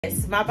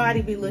Yes, my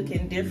body be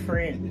looking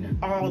different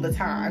all the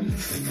time.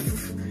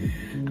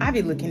 I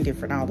be looking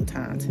different all the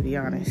time, to be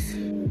honest. So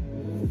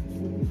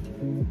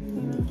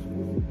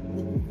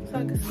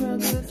I can smell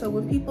good. So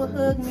when people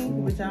hug me,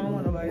 which I don't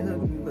want nobody to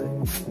hug me, but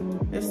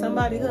if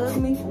somebody hugs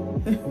me,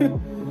 they're like,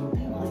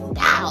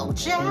 "Wow,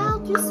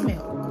 child, you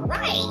smell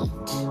great."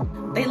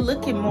 They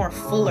looking more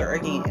fuller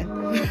again.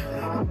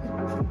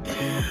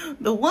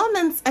 The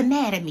woman's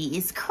anatomy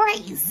is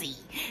crazy,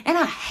 and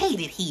I hate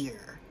it here.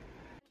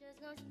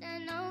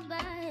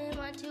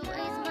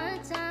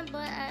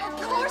 Of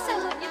course I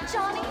love you,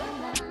 Johnny.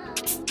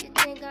 You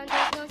think I'm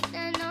just gonna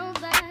stand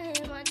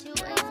nobody? Want you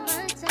waste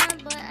my time,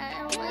 but I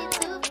am way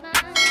too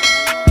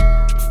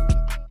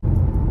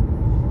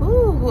fine.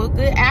 Ooh, well,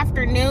 good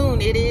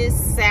afternoon. It is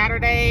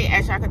Saturday.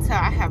 As y'all can tell,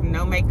 I have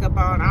no makeup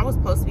on. I was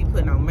supposed to be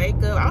putting on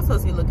makeup. I was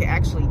supposed to be looking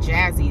actually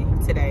jazzy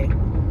today.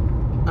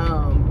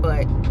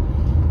 But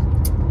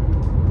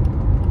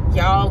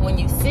y'all, when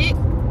you sick,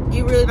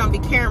 you really don't be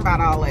caring about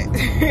all that.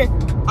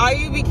 All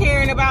you be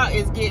caring about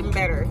is getting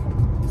better.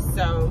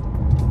 So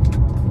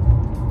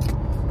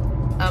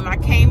I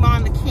came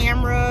on the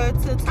camera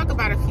to talk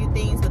about a few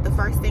things, but the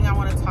first thing I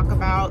want to talk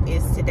about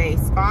is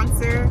today's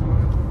sponsor.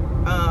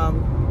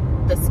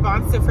 The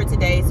sponsor for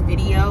today's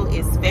video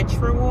is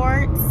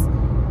fetchrewards.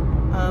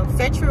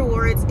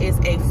 Fetchrewards is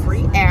a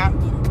free app.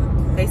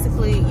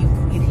 Basically,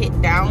 you hit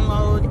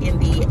download in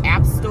the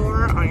App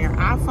Store on your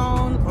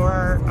iPhone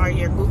or on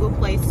your Google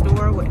Play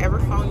Store, whatever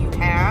phone you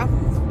have.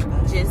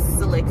 Just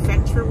select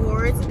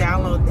fetchrewards,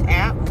 download the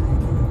app,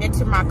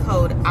 enter my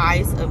code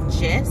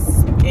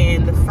EYESOFJESS,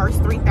 and the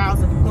first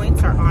 3,000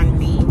 points are on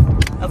me.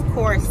 Of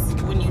course,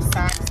 when you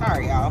sign,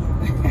 sorry y'all.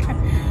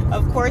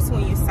 Of course,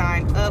 when you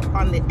sign up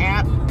on the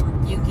app,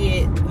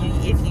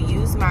 if you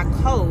use my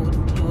code,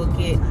 you will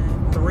get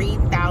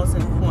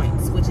 3,000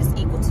 points, which is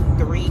equal to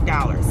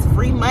 $3,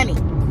 free money.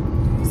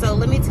 So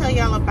let me tell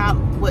y'all about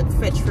what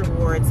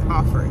fetchrewards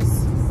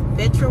offers.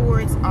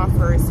 fetchrewards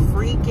offers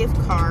free gift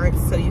cards,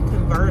 so you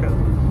convert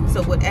them.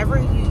 So whatever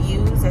you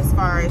use, as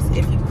far as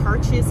if you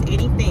purchase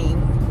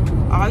anything,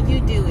 all you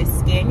do is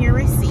scan your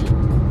receipt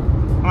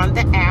on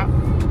the app.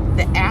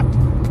 The app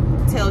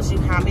tells you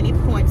how many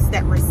points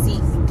that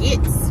receipt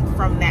gets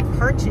from that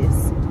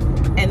purchase,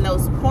 and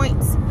those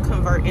points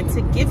convert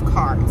into gift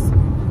cards,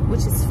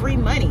 which is free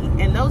money.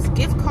 And those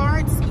gift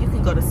cards, you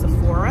can go to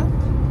Sephora,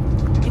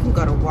 you can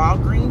go to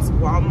Walgreens,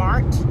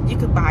 Walmart, you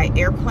can buy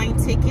airplane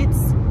tickets.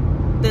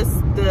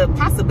 The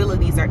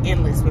possibilities are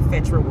endless with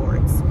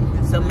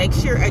fetchrewards. So make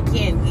sure,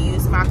 again, you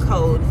use my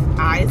code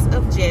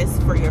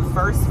EYESOFJESS for your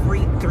first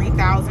free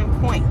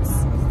 3,000 points.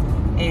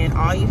 And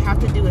all you have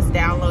to do is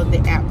download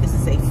the app. This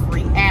is a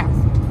free app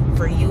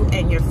for you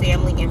and your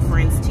family and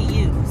friends to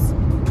use.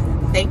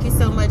 Thank you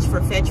so much for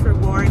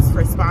fetchrewards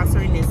for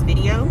sponsoring this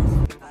video.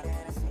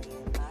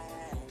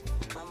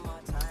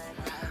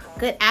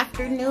 Good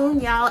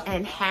afternoon, y'all,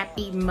 and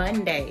happy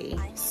Monday.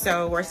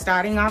 So we're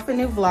starting off a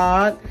new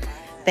vlog.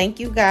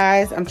 Thank you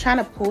guys. I'm trying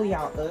to pull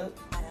y'all up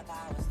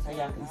so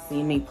y'all can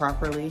see me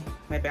properly.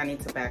 Maybe I need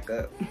to back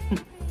up.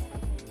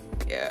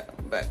 Yeah,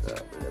 back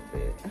up a little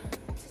bit.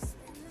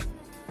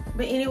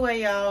 But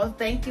anyway, y'all,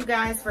 thank you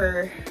guys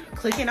for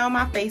clicking on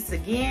my face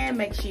again.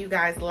 Make sure you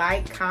guys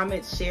like,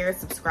 comment, share,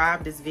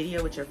 subscribe this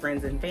video with your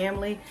friends and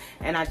family.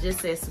 And I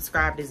just said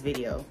subscribe this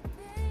video.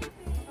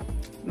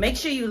 Make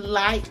sure you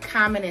like,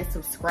 comment, and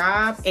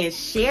subscribe, and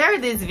share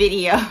this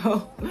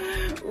video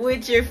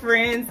with your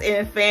friends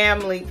and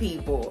family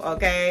people,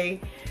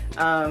 okay?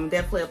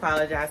 Definitely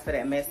apologize for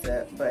that mess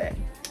up, but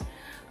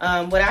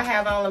what I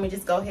have on, let me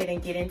just go ahead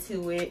and get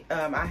into it.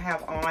 I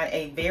have on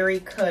a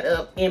very cut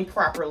up,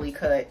 improperly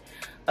cut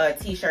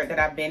t-shirt that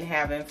I've been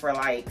having for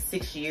like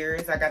 6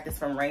 years. I got this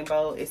from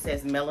Rainbow. It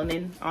says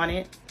melanin on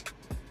it,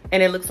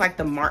 and it looks like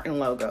the Martin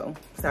logo.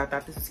 So I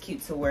thought this was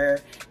cute to wear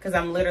because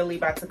I'm literally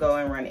about to go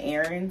and run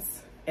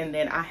errands. And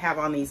then I have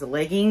on these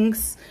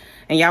leggings,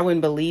 and y'all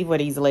wouldn't believe where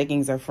these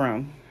leggings are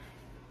from.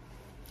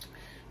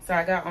 So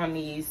I got on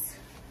these,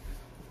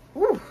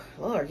 whew,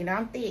 Lord, you know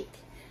I'm thick.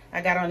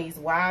 I got on these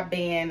wide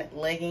band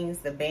leggings.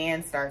 The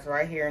band starts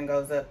right here and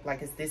goes up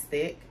like it's this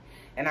thick.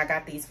 And I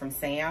got these from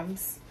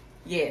Sam's.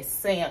 Yes,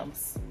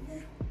 Sam's.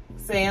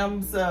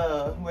 Sam's,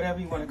 whatever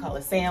you want to call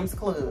it, Sam's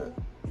Club.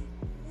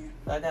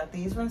 So I got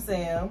these from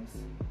Sam's.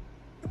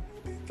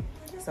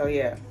 So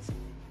yeah,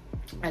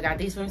 I got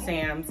these from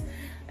Sam's.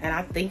 And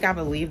I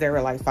believe they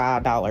were like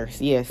 $5.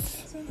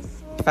 Yes,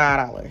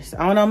 $5.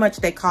 I don't know how much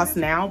they cost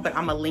now, but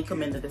I'm gonna link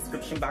them in the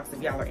description box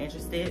if y'all are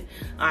interested.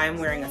 I'm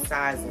wearing a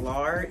size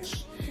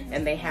large,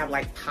 and they have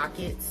like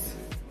pockets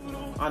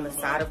on the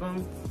side of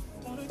them,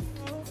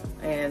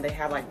 and they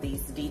have like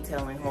these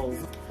detailing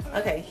holes.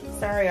 Okay,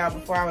 sorry y'all,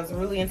 before I was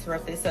really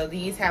interrupted. So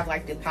these have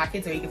like the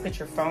pockets where you can put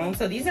your phone.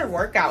 So these are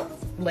workout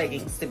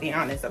leggings, to be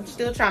honest. I'm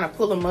still trying to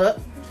pull them up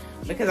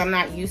because I'm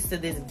not used to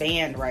this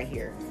band right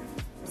here.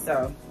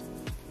 So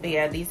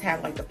yeah, these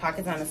have like the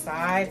pockets on the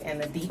side, and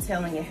the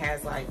detailing, it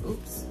has like,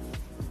 oops,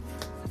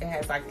 it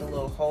has like the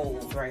little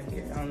holes right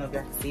here. I don't know if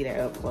y'all can see that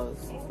up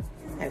close.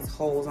 It has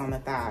holes on the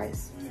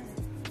thighs.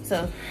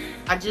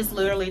 I just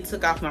literally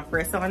took off my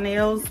press-on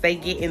nails. They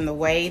get in the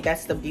way.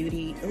 That's the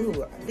beauty.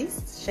 Ooh,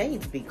 these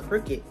shades be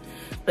crooked.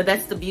 But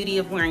that's the beauty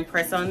of wearing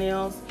press-on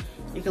nails.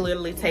 You can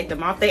literally take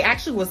them off. They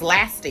actually was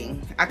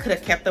lasting. I could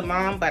have kept them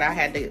on, but I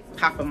had to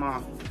pop them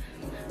off.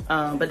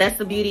 But that's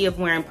the beauty of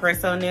wearing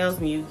press-on nails.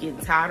 When you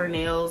get tighter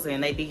nails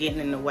and they be getting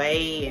in the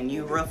way and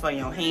you rough on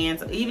your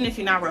hands, even if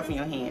you're not rough on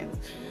your hands,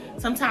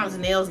 sometimes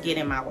nails get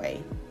in my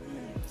way.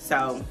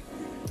 So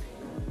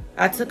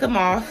I took them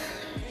off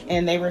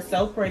and they were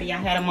so pretty. I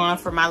had them on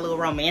for my little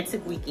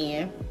romantic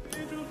weekend.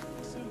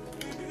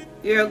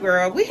 Yeah,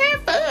 girl, we had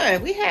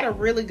fun. We had a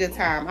really good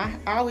time.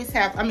 I always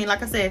have. I mean,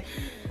 like I said,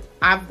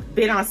 I've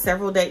been on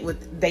several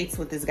dates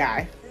with this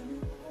guy.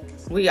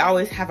 We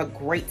always have a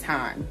great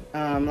time.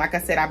 Like I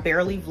said, I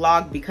barely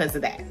vlog because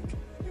of that.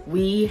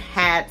 We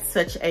had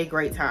such a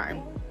great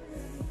time.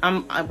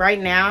 Right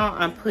now,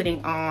 I'm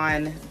putting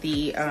on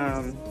the,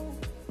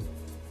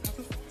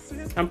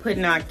 I'm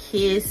putting on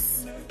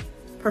Kiss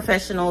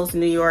Professionals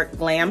New York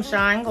Glam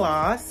Shine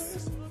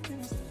Gloss.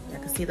 I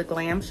can see the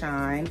Glam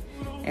Shine.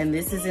 And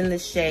this is in the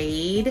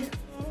shade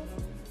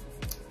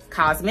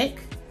Cosmic.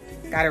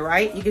 Got it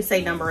right? You can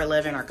say number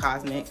 11 or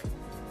Cosmic.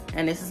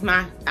 And this is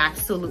my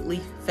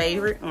absolutely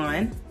favorite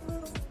one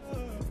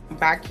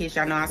by Kiss.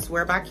 Y'all know I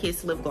swear by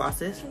Kiss lip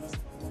glosses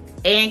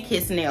and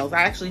Kiss nails.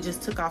 I actually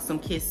just took off some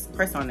Kiss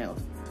press-on nails.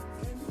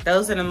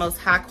 Those are the most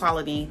high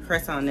quality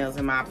press-on nails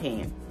in my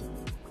opinion.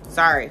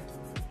 Sorry,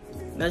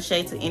 no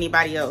shade to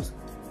anybody else.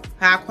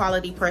 High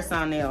quality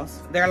press-on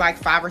nails. They're like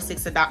 $5 or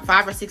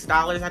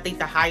 $6. I think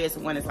the highest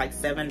one is like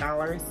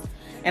 $7.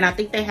 And I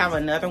think they have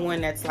another one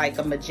that's like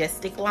a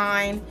Majestic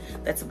line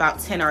that's about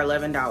 $10 or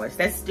 $11.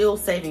 That's still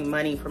saving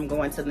money from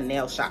going to the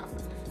nail shop.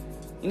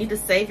 You need to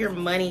save your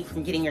money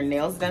from getting your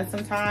nails done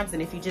sometimes.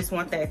 And if you just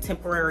want that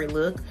temporary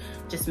look,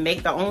 just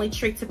make the only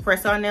trick to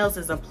press on nails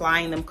is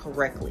applying them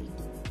correctly.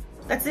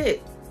 That's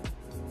it.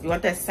 You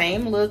want that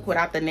same look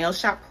without the nail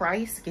shop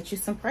price? Get you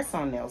some press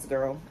on nails,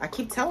 girl. I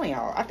keep telling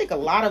y'all. I think a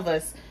lot of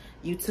us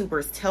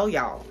YouTubers tell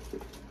y'all,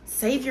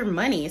 save your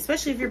money,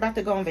 especially if you're about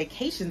to go on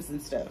vacations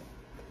and stuff.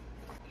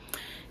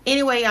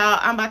 Anyway, y'all,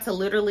 I'm about to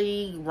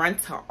literally run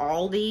to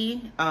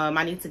Aldi.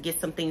 I need to get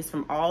some things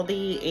from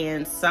Aldi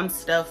and some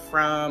stuff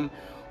from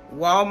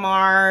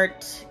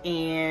Walmart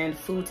and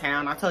Food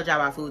Town. I told y'all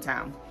about Food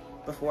Town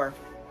before.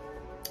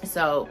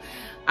 So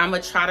I'm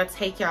gonna try to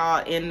take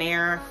y'all in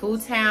there.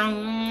 Food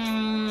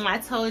Town, I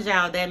told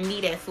y'all that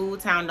meat at Food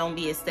Town don't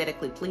be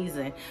aesthetically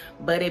pleasing,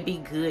 but it be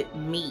good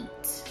meat.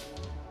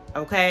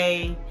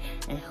 Okay,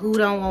 and who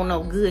don't want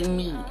no good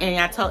meat?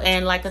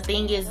 And like the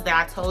thing is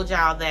that I told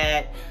y'all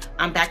that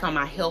I'm back on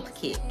my health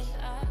kick,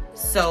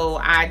 so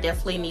I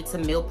definitely need to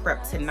meal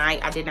prep tonight.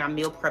 I did not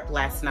meal prep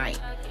last night.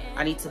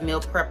 I need to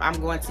meal prep. I'm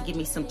going to give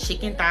me some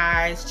chicken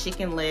thighs,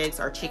 chicken legs,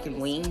 or chicken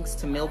wings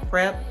to meal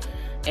prep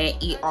and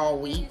eat all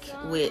week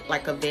with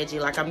like a veggie.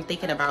 Like I'm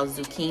thinking about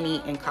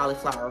zucchini and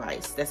cauliflower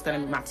rice. That's gonna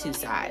be my 2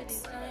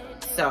 sides.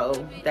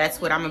 So that's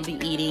what I'm gonna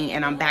be eating,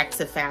 and I'm back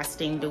to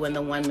fasting, doing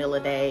the 1 meal a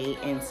day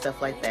and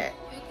stuff like that.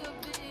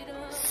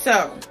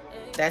 So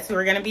that's what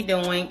we're gonna be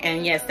doing.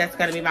 And yes, that's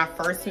gonna be my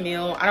first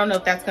meal. I don't know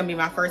if that's gonna be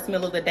my first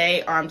meal of the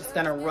day, or I'm just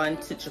gonna run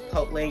to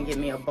Chipotle and get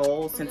me a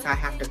bowl since I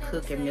have to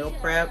cook and meal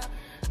prep.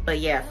 But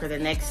yeah, for the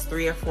next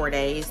 3 or 4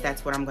 days,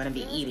 that's what I'm gonna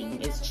be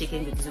eating. It's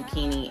chicken with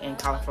zucchini and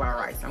cauliflower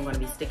rice. I'm gonna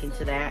be sticking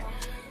to that.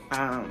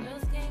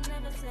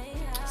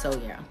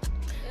 So yeah.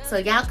 So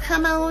y'all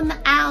come on to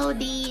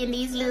Aldi and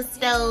these little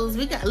stores.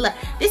 We got, look,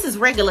 this is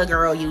regular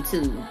girl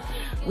YouTube.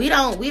 We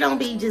don't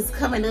be just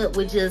coming up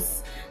with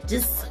just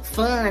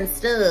fun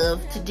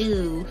stuff to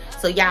do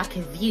so y'all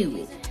can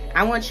view it.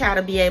 I want y'all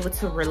to be able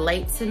to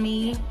relate to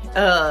me.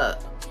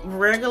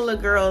 Regular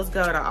girls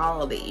go to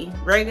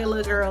Aldi.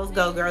 Regular girls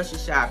go grocery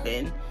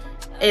shopping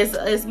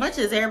as much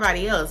as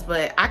everybody else,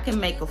 but I can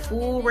make a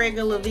full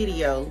regular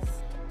video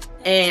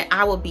and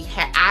I will be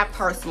I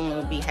personally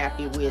will be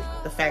happy with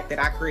the fact that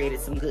I created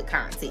some good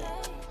content.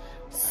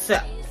 So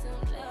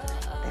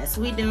that's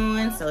what we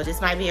doing. So this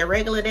might be a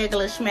regular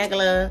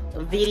schmegula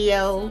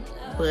video,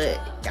 but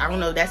I don't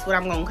know if that's what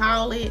I'm gonna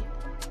call it,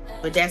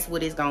 but that's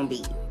what it's gonna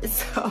be.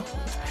 So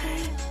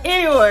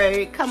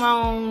anyway, come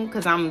on,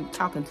 because I'm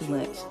talking too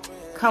much.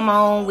 Come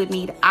on with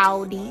me to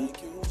Aldi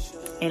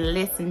and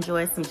let's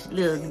enjoy some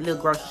little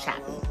grocery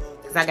shopping,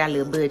 because I got a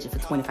little budget for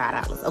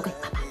 $25. Okay,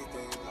 bye-bye.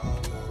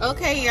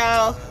 Okay,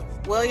 y'all.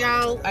 Well,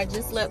 y'all, I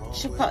just left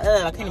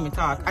Chipotle. I can't even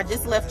talk. I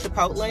just left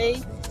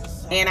Chipotle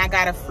and I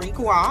got a free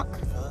guac.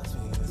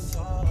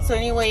 So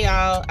anyway,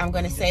 y'all, I'm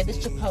gonna save this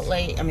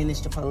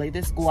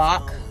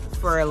guac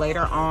for later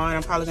on.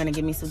 I'm probably gonna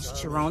give me some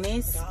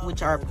chicharrones,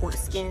 which are pork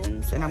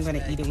skins, and I'm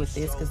gonna eat it with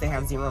this because they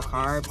have 0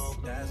 carbs.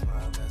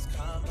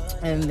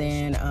 And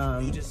then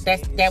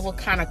that will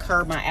kind of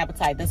curb my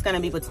appetite. That's gonna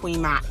be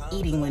between my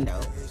eating window,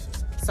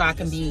 so I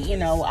can be, you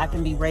know, I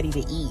can be ready to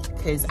eat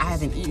because I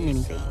haven't eaten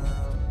anything.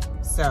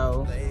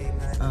 So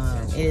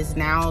it is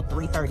now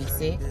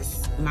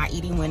 3:36. My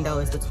eating window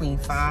is between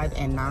 5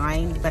 and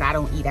 9, but I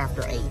don't eat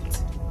after 8.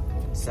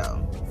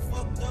 So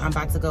I'm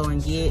about to go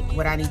and get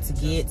what I need to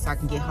get so I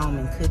can get home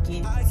and cook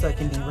it, so it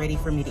can be ready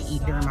for me to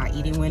eat during my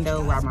eating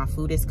window. While my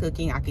food is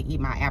cooking, I can eat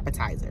my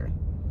appetizer.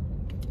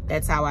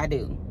 That's how I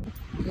do.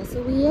 Guess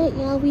where we at,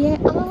 y'all? We at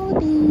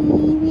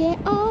Aldi. We at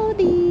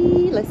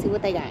Aldi. Let's see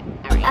what they got.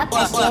 All right.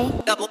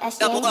 SJ, double SJ,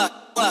 double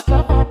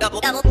SJ,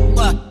 double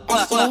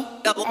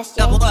SJ, double SJ,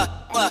 double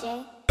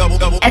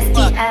double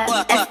SPF,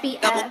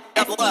 SPF,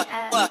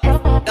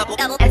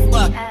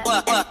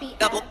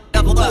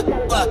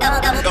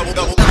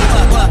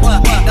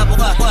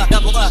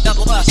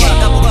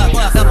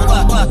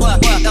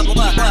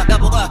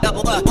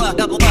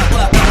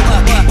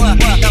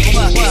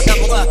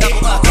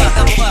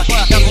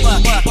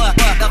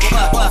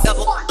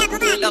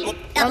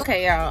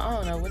 Okay, y'all, I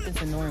don't know what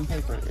this annoying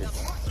paper is.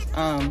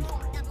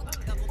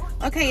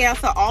 Okay, y'all,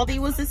 so Aldi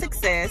was a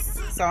success,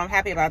 so I'm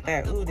happy about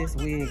that. Ooh, this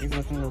wig is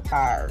looking a little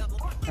tired.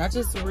 I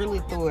just really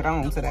threw it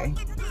on today.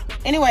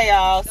 Anyway,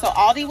 y'all, so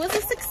Aldi was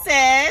a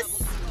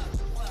success,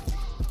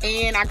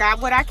 and I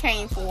got what I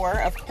came for,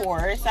 of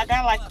course. I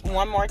got like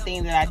one more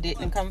thing that I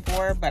didn't come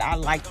for, but I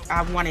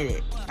wanted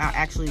it. I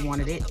actually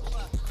wanted it.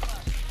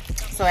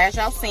 So as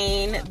y'all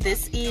seen,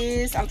 this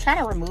is, I'm trying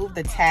to remove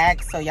the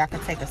tag so y'all can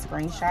take a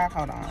screenshot.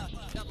 Hold on.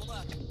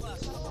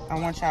 I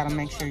want y'all to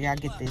make sure y'all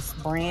get this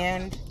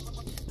brand.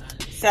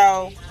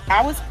 So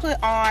I was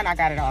put on, I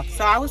got it off.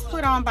 So I was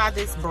put on by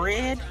this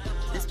bread,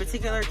 this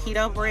particular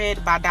keto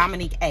bread by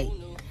Dominique A.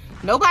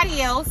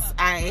 Nobody else,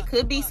 it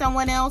could be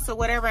someone else or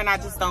whatever, and I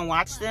just don't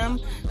watch them,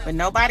 but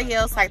nobody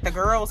else, like the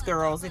girls,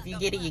 if you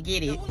get it, you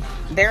get it.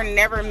 They're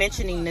never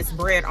mentioning this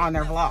bread on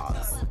their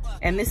vlogs.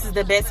 And this is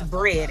the best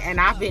bread,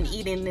 and I've been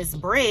eating this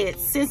bread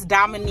since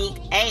Dominique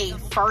A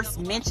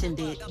first mentioned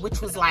it, which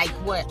was like,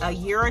 what, a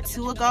year or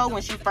two ago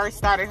when she first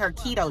started her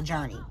keto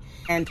journey.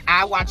 And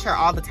I watch her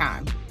all the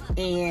time.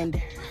 And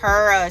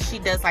her, she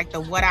does like the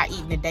what I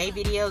eat in a day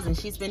videos, and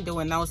she's been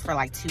doing those for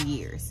like 2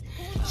 years.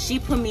 She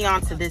put me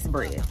onto this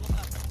bread.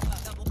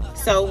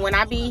 So when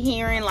I be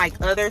hearing like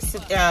other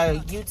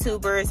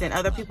YouTubers and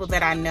other people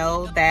that I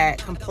know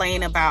that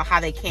complain about how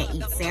they can't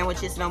eat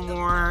sandwiches no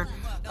more,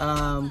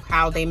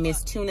 how they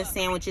miss tuna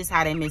sandwiches,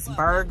 how they miss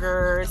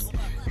burgers,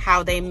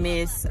 how they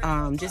miss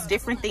just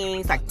different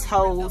things like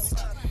toast,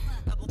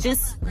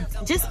 just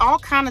all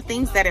kind of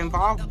things that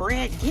involve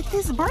bread, get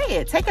this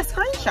bread. Take a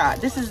screenshot.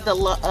 This is the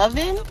La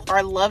Oven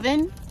or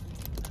Lovin'.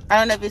 I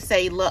don't know if you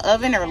say La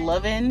Oven or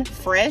Lovin'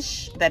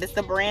 Fresh. That is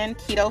the brand.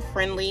 Keto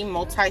friendly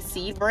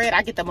multi-seed bread.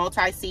 I get the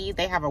multi-seed.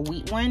 They have a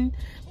wheat one,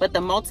 but the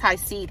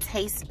multi-seed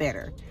tastes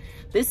better.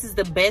 This is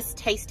the best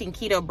tasting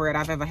keto bread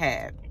I've ever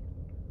had,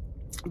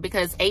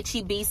 because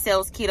HEB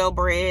sells keto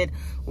bread,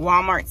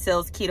 Walmart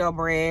sells keto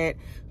bread,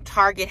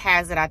 Target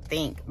has it, I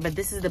think, but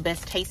this is the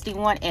best tasting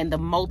one, and the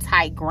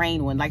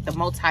multi-grain one, like the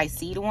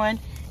multi-seed one,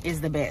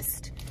 is the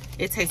best.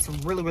 It tastes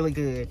really, really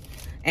good.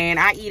 And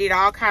I eat it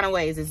all kind of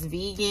ways. It's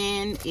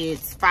vegan.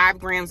 It's 5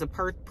 grams of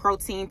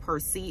protein per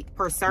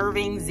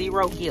serving,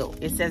 0 guilt.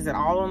 It says it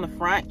all on the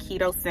front,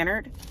 keto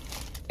centered,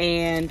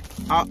 and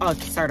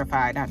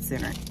certified, not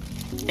centered.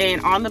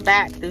 And on the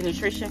back, the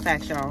nutrition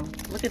facts, y'all.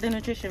 Look at the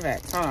nutrition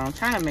facts. Hold on, I'm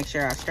trying to make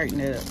sure I straighten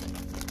it up.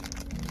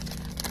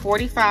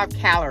 45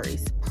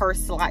 calories per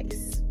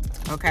slice,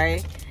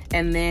 okay?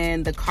 And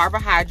then the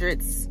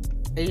carbohydrates,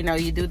 you know,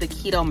 you do the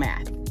keto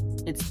math.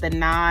 It's the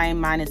 9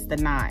 minus the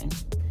 9,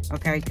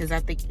 okay? Because I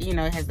think, you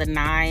know, it has the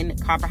 9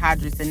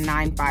 carbohydrates and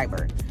 9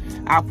 fiber.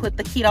 I'll put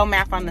the keto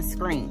math on the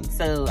screen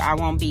so I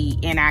won't be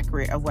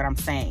inaccurate of what I'm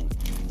saying.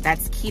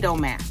 That's keto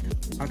math,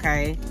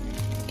 okay?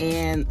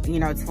 And, you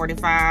know, it's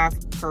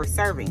 45 per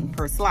serving,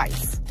 per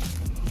slice.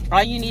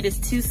 All you need is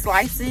 2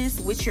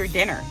 slices with your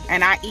dinner.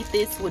 And I eat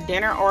this with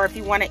dinner, or if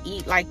you want to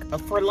eat like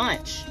for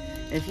lunch.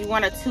 If you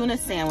want a tuna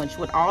sandwich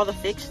with all the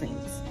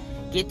fixings,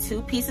 get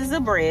 2 pieces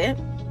of bread.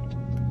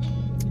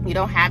 You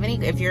don't have any,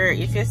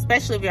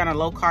 especially if you're on a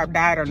low carb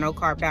diet or no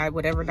carb diet,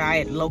 whatever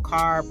diet, low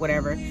carb,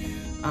 whatever.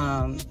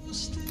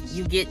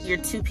 You get your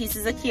 2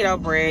 pieces of keto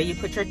bread, you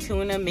put your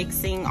tuna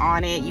mixing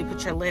on it, you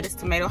put your lettuce,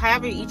 tomato,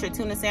 however you eat your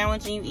tuna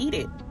sandwich, and you eat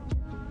it.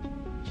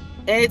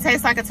 And it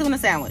tastes like a tuna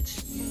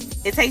sandwich.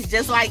 It tastes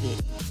just like it.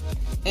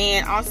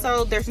 And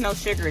also, there's no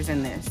sugars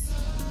in this.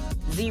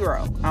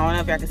 0. I don't know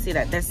if y'all can see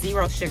that. There's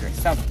 0 sugar.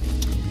 So,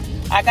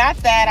 I got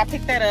that. I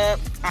picked that up.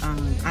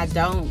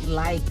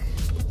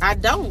 I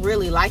don't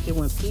really like it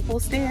when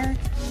people stare,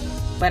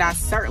 but I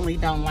certainly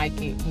don't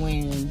like it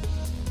when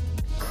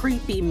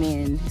creepy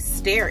men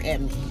stare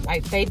at me.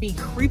 Like, they be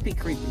creepy.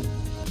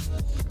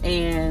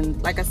 And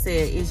like I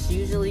said, it's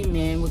usually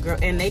men with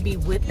girls, and they be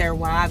with their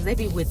wives, they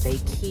be with their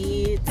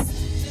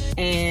kids.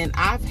 And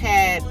I've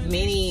had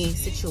many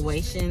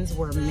situations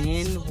where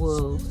men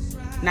will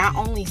not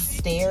only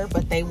stare,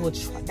 but they will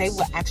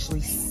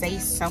actually say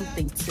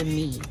something to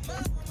me,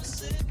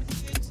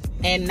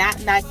 and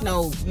not like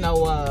no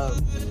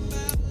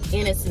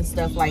innocent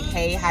stuff like,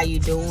 hey, how you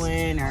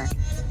doing, or,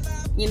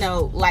 you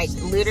know, like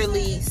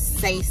literally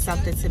say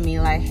something to me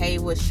like, hey,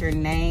 what's your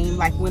name,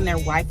 like when their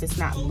wife is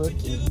not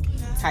looking,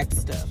 type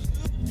stuff.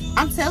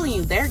 I'm telling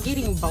you, they're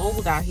getting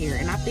bold out here,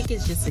 and I think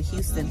it's just a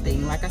Houston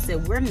thing. Like I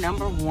said, we're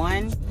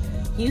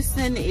 #1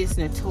 Houston is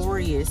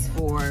notorious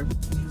for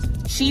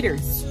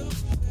cheaters.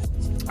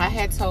 I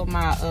had told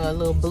my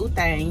little boo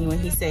thing when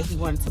he said he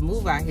wanted to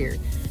move out here.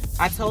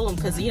 I told him,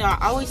 because, you know,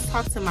 I always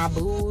talk to my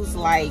boos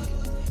like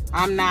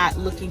I'm not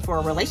looking for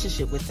a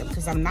relationship with them,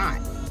 because I'm not.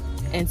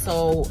 And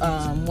so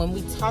when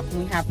we talk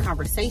and we have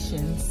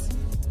conversations,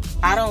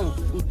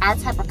 our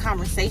type of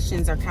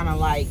conversations are kind of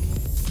like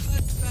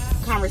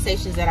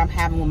conversations that I'm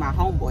having with my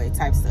homeboy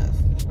type stuff.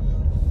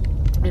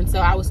 And so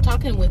I was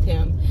talking with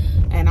him,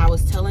 and I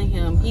was telling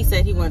him, he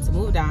said he wanted to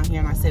move down here,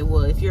 and I said,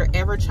 well, if you're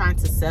ever trying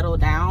to settle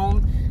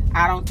down,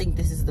 I don't think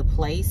this is the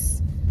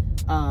place,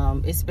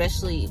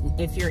 especially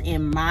if you're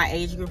in my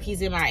age group.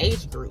 He's in my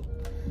age group,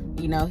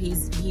 you know,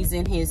 he's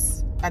in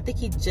his, I think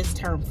he just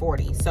turned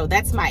 40, so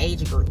that's my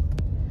age group.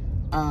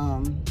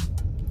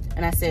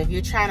 And I said, if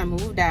you're trying to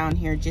move down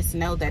here, just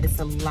know that it's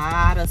a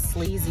lot of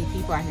sleazy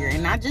people out here,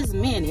 and not just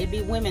men, it'd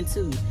be women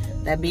too,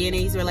 that be in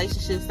these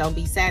relationships, don't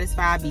be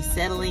satisfied, be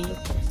settling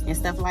and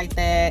stuff like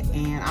that.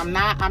 And I'm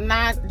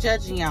not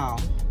judging y'all,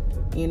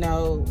 you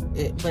know,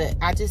 but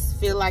I just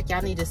feel like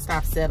y'all need to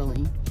stop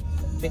settling,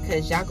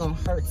 because y'all gonna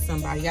hurt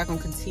somebody. Y'all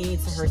gonna continue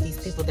to hurt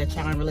these people that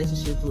y'all in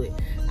relationships with.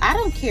 I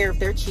don't care if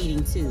they're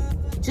cheating too.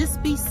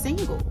 Just be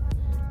single.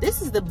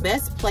 This is the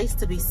best place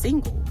to be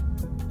single,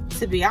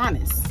 to be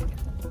honest.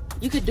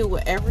 You could do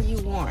whatever you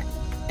want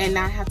and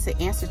not have to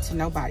answer to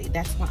nobody.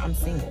 That's why I'm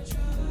single.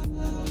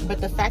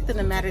 But the fact of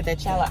the matter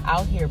that y'all are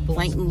out here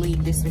blatantly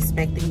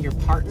disrespecting your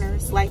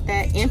partners like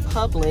that in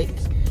public,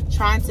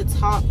 trying to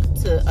talk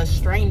to a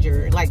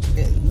stranger, like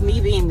me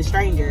being the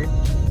stranger,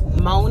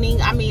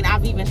 moaning. I mean,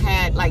 I've even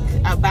had, like,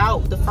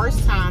 about the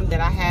first time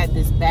that I had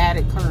this bad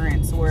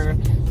occurrence where,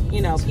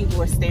 you know, people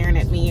were staring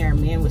at me, or a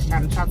man was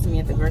trying to talk to me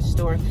at the grocery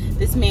store.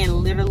 This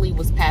man literally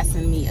was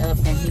passing me up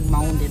and he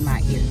moaned in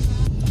my ear.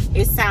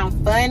 It sounds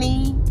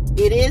funny.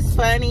 It is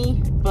funny,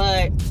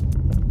 but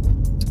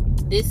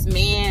this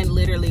man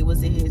literally was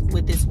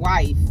with his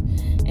wife,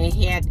 and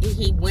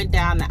he went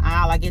down the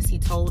aisle. I guess he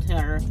told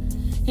her,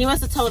 he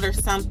must have told her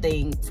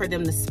something for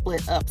them to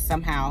split up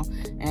somehow,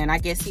 and I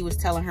guess he was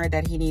telling her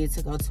that he needed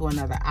to go to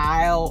another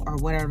aisle or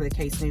whatever the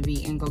case may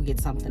be and go get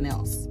something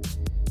else.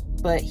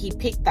 But he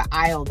picked the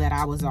aisle that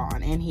I was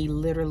on, and he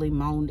literally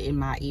moaned in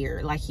my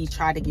ear, like he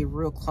tried to get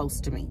real close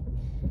to me.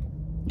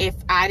 If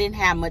I didn't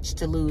have much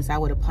to lose, I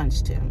would have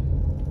punched him.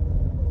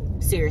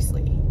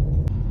 Seriously.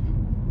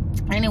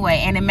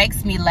 Anyway, and it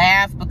makes me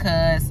laugh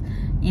because,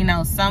 you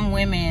know, some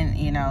women,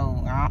 you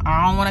know,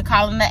 I don't want to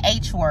call them the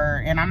H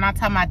word, and I'm not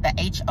talking about the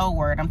H-O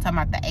word, I'm talking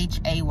about the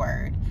H-A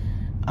word,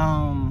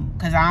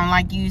 because I don't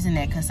like using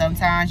that, because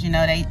sometimes, you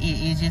know,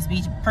 it just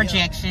be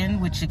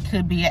projection, which it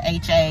could be a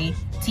H-A-T-E-R-S.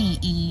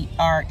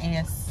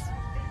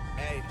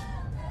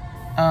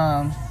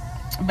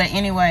 But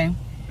anyway,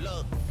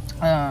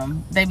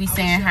 they be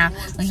saying how,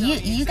 well,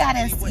 you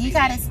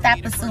gotta stop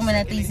assuming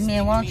that these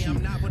men want you.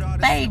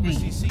 Baby,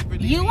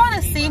 you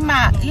wanna see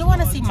my phone, you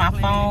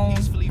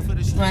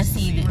wanna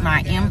see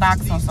my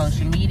inbox on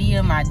social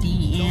media, my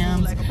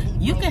DMs.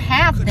 You can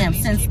have them,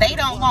 since they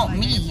don't want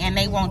me and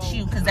they want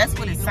you, because that's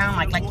what it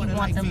sounds like you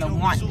want them to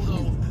want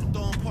you.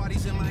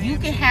 You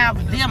can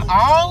have them,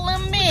 all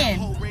them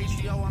men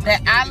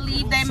that I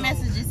leave their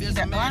messages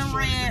either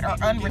unread or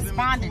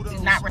unresponded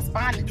to, not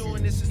responded to.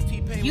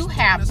 You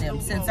have them.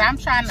 Since I'm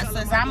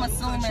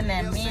assuming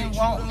that men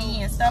want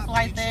me and stuff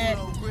like that,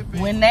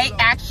 when they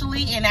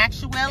actually, in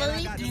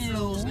actuality,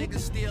 do,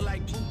 because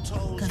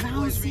I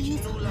don't see you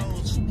like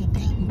that you be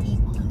dating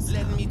people and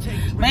stuff.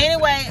 But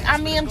anyway, I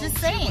mean, I'm just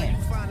saying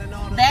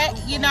that,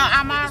 you know,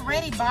 I'm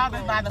already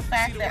bothered by the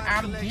fact that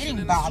I'm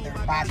getting bothered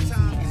by these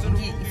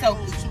men. So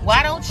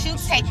why don't you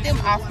take them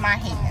off my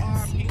hands?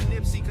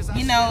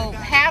 You know,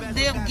 have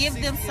them, give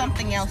them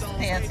something else to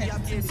pay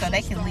attention to so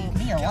they can leave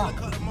me alone.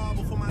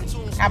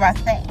 How about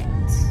that?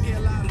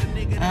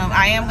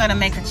 I am going to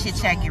make a chit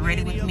chat, get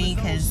ready with me,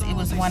 because it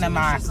was one of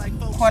my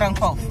quote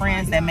unquote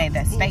friends that made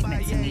that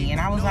statement to me, and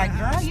I was like,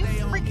 girl, you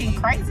freaking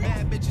crazy.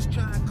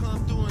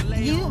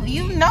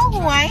 You know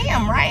who I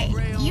am, right?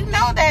 You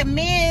know that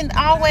men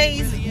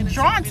always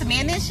drawn to me.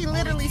 And then she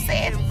literally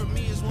said,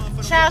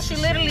 child, she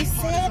literally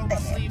said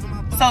that.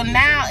 So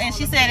now, and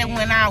she said it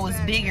when I was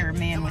bigger,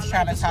 men was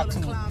trying to talk to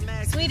me.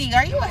 Sweetie,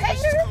 are you a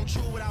hater?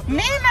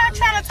 Men not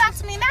trying to talk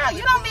to me now.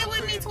 You don't be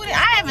with me, Twitter.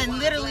 I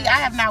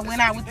have not went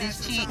out with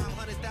this chick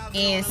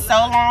in so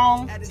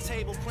long.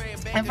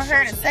 And for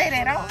her to say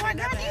that, I was like,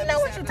 girl, do you know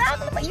what you're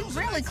talking about? You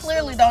really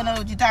clearly don't know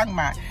what you're talking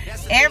about.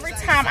 Every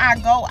time I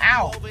go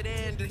out,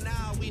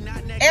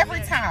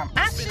 every time,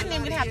 I shouldn't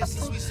even have to,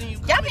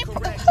 y'all be,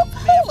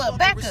 hold up,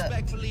 back up.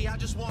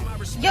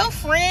 Your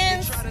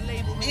friends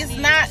is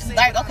not,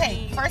 like,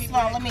 okay, first of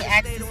all, let me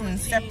ask this in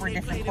separate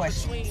different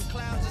questions.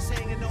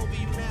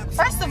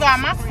 First of all,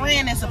 my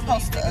friend is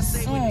supposed to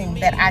assume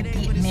that I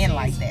get men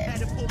like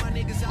that.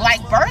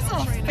 Like, birds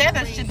of a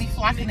feather should be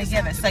flocking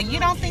together. So you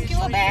don't think you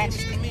a bad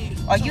chick?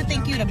 Or you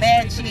think you the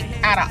bad chick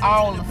out of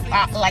all,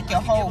 like your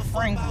whole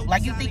friend group?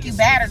 Like, you think you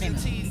better than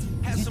me?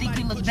 You think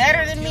you look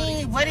better than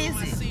me? What is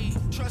it?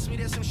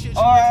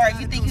 Or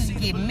you think you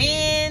can get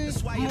men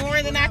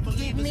more than I can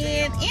get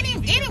men?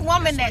 Any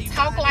woman that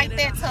talk like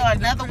that to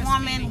another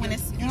woman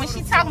when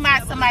she talking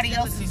about somebody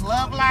else's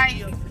love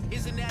life,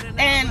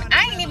 and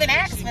I ain't even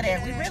asked for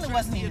that. We really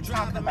wasn't even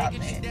talking about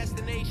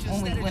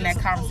that when that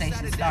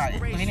conversation started.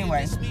 But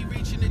anyway,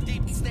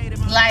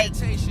 like,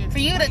 for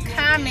you to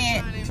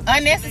comment,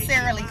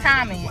 unnecessarily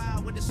comment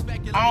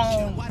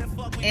on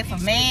if a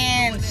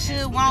man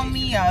should want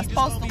me or is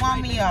supposed to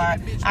want me, or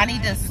I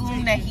need to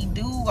assume that he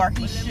do, or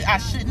I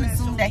shouldn't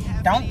assume that he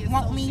don't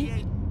want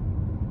me.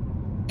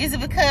 Is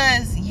it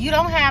because you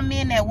don't have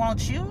men that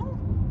want you?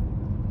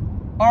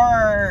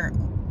 Or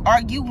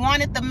you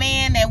wanted the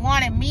man that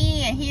wanted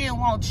me and he didn't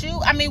want you?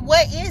 I mean,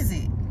 what is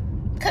it?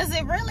 Because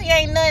it really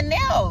ain't nothing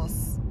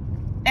else.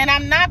 And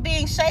I'm not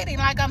being shady,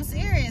 like, I'm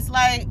serious.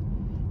 Like,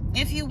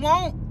 if you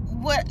want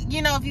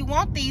if you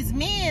want these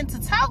men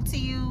to talk to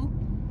you,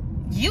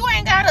 you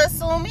ain't gotta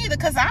assume either,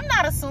 because I'm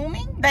not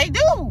assuming. They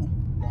do.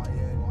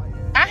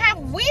 I have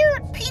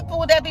weird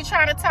people that be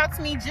trying to talk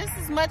to me just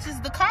as much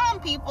as the calm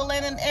people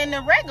and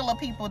the regular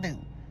people do.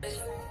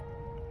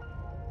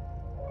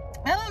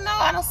 I don't know.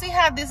 I don't see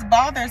how this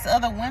bothers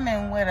other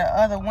women, what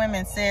other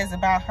women says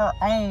about her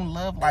own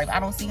love life. I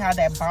don't see how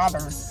that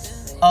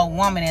bothers a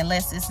woman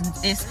unless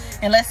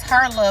unless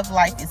her love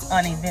life is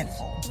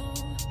uneventful.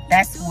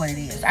 That's what it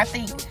is. I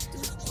think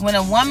when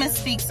a woman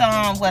speaks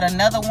on what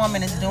another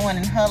woman is doing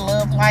in her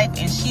love life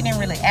and she didn't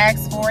really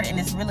ask for it, and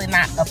it's really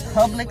not a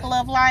public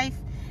love life,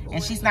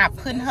 and she's not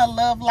putting her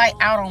love life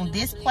out on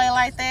display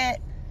like that,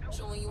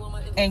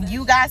 and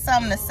you got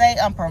something to say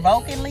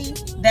unprovokingly,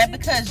 that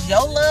because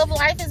your love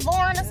life is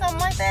boring or something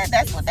like that,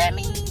 that's what that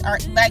means? Or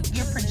like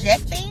you're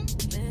projecting?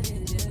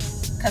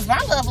 Because my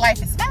love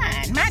life is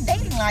fine. My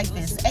dating life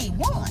is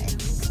A1.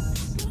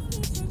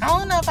 I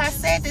don't know if I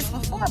said this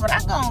before, but I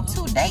go on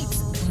 2 dates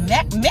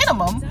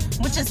minimum,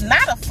 which is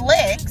not a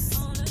flex.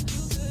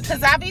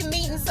 Because I be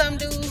meeting some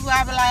dudes where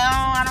I be like,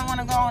 oh, I don't want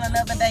to go on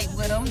another date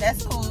with them.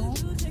 That's cool.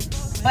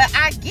 But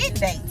I get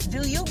dates.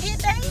 Do you get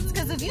dates?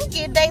 Because if you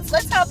get dates,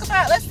 let's talk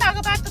about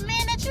the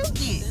men that you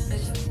get.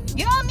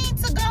 You don't need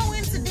to go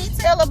into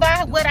detail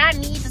about what I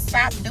need to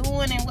stop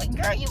doing and what.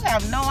 Girl, you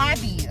have no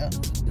idea.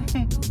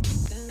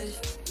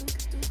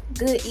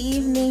 Good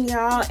evening,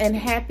 y'all, and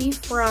happy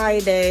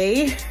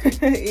Friday.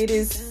 It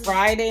is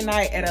Friday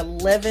night at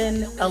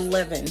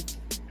 11:11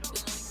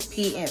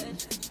 p.m.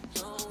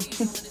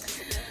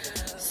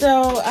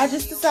 So I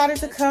just decided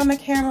to come on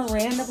camera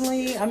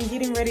randomly. I'm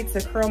getting ready to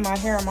curl my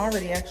hair. I'm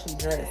already actually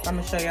dressed. I'm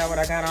gonna show y'all what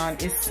I got on.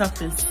 It's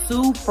something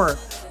super,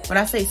 when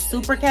I say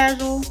super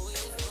casual,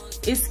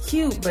 it's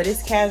cute, but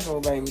it's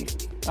casual, baby.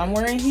 I'm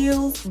wearing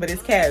heels, but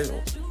it's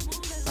casual.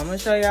 I'm gonna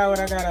show y'all what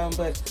I got on,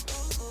 but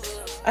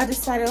I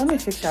decided, let me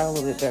fix y'all a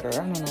little bit better. I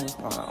don't know what's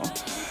going on.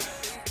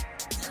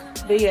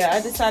 But yeah, I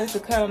decided to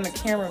cut on the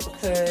camera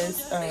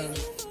because I'm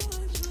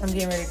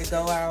getting ready to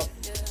go out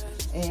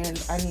and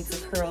I need to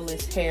curl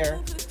this hair.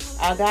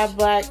 I can't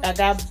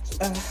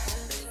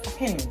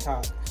even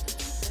talk.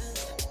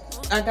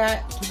 I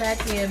got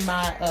back in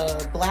my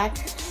black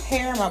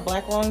hair, my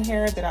black long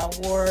hair that I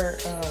wore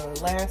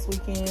last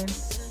weekend.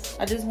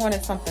 I just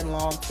wanted something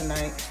long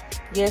tonight.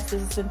 Yes,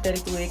 it's a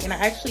synthetic wig, and I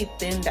actually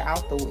thinned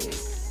out the wig.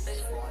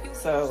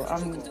 So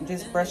I'm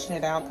just brushing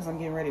it out because I'm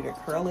getting ready to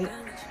curl it.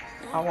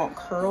 I want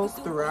curls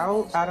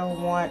throughout. I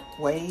don't want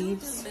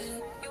waves.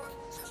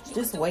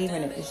 Just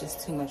waving it is just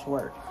too much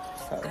work.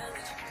 So,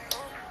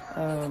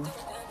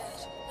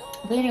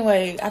 but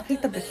anyway, I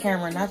picked up the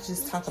camera not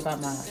just talk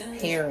about my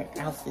hair and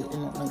outfit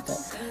and nothing like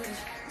that.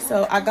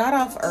 So I got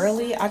off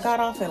early. I got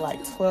off at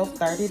like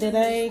 12:30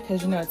 today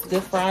because, you know, it's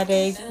Good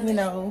Friday. You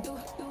know,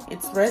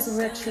 it's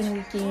Resurrection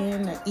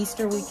Weekend,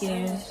 Easter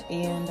weekend,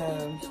 and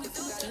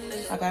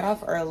I got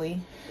off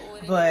early.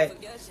 But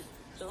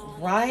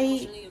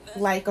right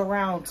like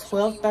around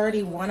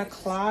 12:30, 1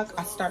 o'clock,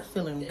 I start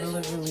feeling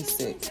really, really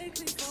sick.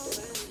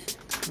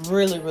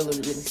 Really, really,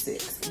 really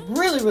sick.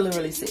 Really, really,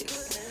 really sick.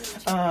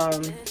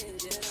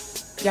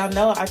 Y'all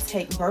know I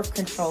take birth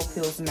control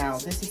pills now.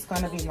 This is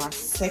going to be my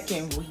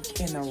 2nd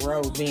week in a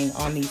row being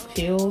on these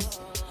pills.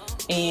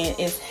 And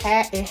it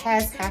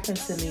has happened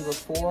to me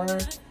before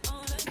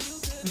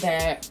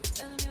that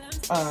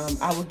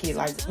I would get,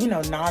 like, you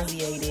know,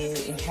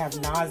 nauseated and have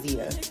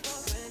nausea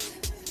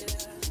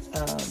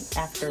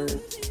after,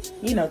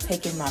 you know,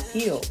 taking my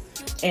pill.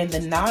 And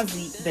the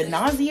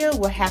nausea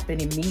will happen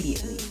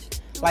immediately.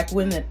 Like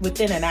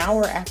within an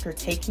hour after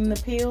taking the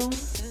pill,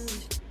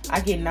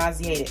 I get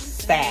nauseated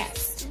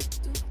fast.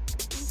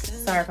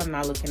 Sorry if I'm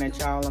not looking at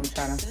y'all. I'm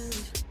trying to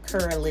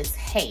curl this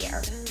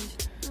hair.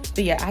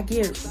 But yeah, I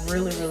get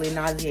really, really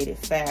nauseated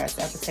fast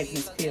after taking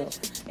this pill.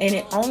 And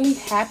it only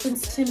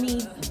happens to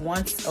me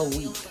once a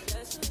week.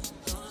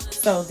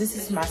 So this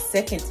is my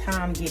 2nd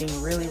time getting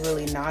really,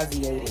 really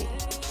nauseated.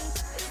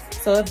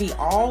 So it'd be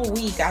all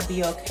week, I'd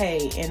be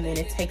okay. And then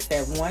it takes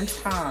that one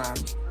time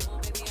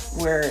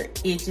where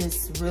it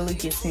just really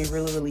gets me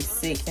really, really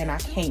sick and I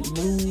can't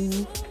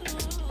move.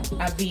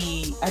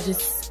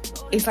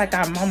 It's like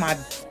I'm on my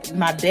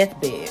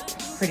deathbed,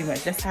 pretty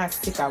much. That's how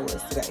sick I was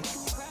today.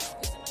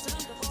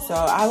 So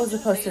I was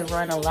supposed to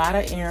run a lot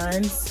of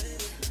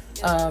errands.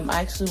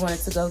 I actually wanted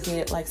to go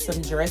get like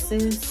some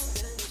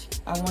dresses.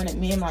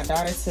 Me and my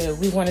daughter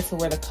we wanted to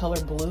wear the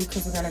color blue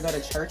because we're gonna go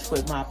to church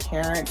with my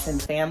parents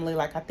and family.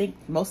 Like, I think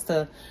most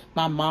of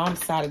my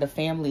mom's side of the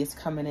family is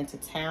coming into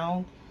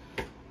town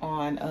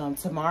on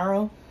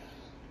tomorrow.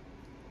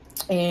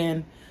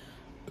 And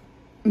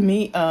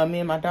me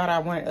and my daughter, I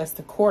wanted us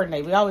to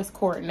coordinate. We always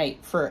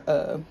coordinate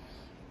for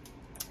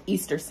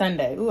Easter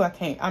Sunday. Ooh,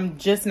 I'm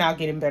just now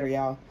getting better,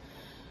 y'all.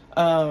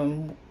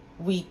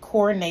 We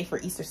coordinate for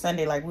Easter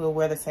Sunday, like we'll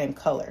wear the same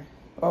color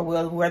or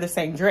we'll wear the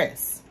same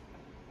dress.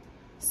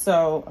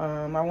 So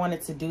I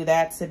wanted to do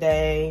that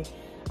today.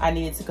 I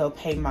needed to go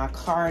pay my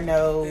car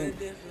note,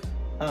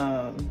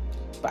 but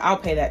I'll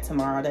pay that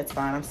tomorrow. That's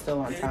fine. I'm still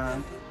on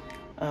time.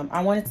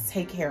 I wanted to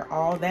take care of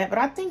all that, but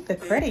I think the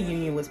credit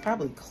union was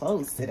probably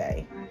closed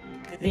today,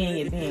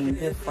 being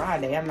Good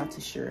Friday. I'm not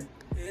too sure.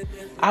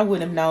 I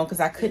wouldn't have known because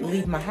I couldn't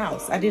leave my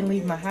house. I didn't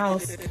leave my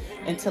house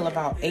until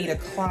about 8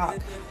 o'clock,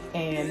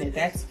 and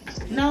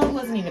no, it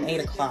wasn't even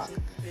 8 o'clock.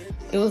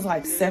 It was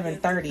like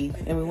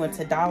 7:30, and we went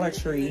to Dollar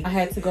Tree. I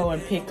had to go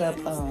and pick up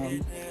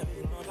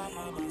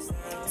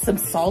some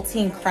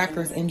saltine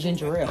crackers and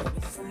ginger ale.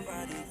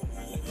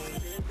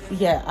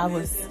 Yeah, I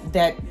was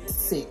that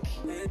sick.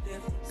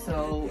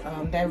 So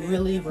that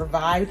really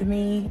revived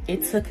me.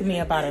 It took me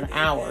about an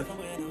hour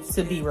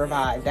to be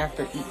revived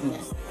after eating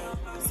it.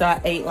 So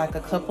I ate like a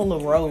couple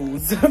of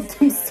rows of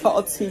them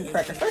saltine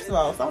crackers. First of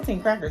all,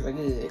 saltine crackers are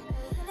good.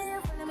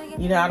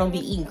 You know, I don't be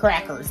eating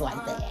crackers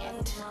like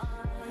that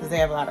because they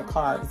have a lot of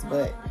carbs,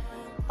 but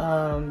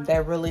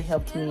that really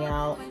helped me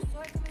out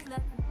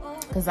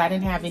because I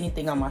didn't have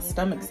anything on my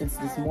stomach since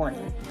this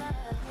morning.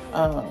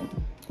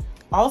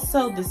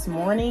 Also this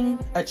morning,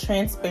 a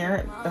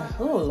transparent,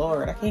 oh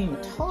Lord, I can't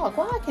even talk.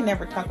 Well, I can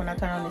never talk when I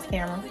turn on this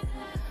camera.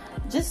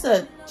 Just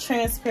a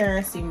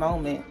transparency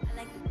moment.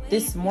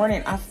 This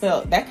morning I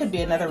felt, that could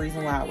be another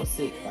reason why I was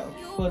sick though.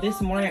 Well,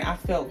 this morning I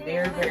felt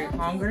very, very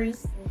hungry.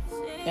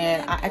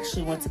 And I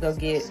actually went to go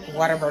get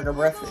Whataburger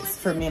breakfast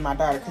for me and my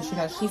daughter because, you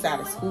know, she's out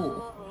of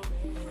school.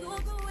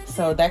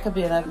 So that could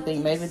be another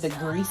thing. Maybe the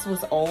grease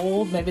was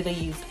old. Maybe they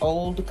used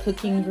old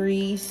cooking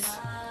grease.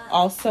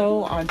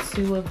 Also on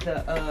 2 of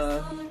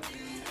the,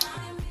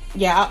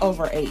 yeah, I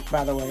overate,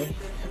 by the way.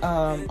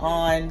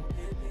 On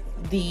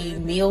the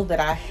meal that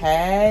I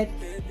had,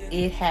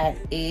 it had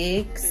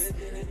eggs.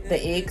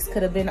 The eggs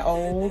could have been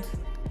old.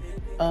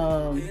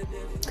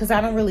 Because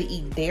I don't really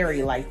eat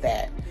dairy like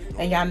that.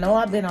 And y'all know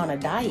I've been on a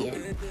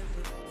diet.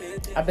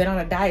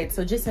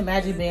 So just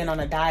imagine being on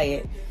a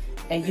diet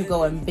and you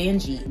go and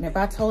binge eat. And if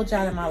I told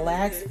y'all in my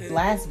last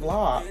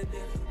vlog,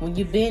 when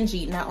you binge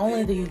eat, not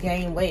only do you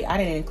gain weight, I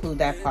didn't include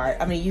that part.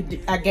 I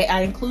mean,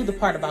 I include the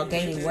part about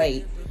gaining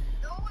weight,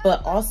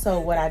 but also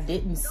what I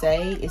didn't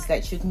say is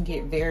that you can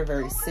get very,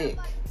 very sick.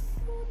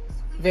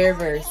 Very,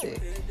 very sick.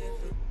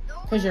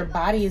 Because your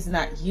body is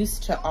not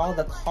used to all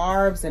the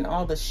carbs and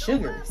all the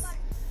sugars.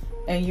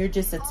 And you're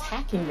just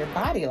attacking your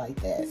body like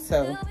that.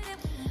 So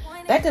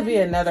that could be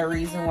another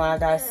reason why I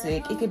got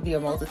sick. It could be a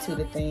multitude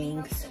of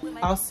things.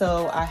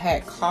 Also, I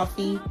had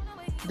coffee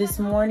this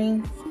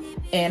morning.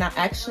 And I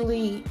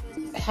actually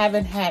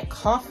haven't had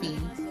coffee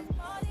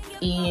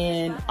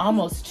in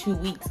almost 2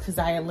 weeks because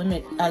I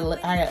eliminated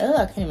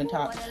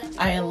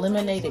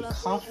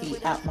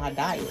coffee out my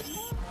diet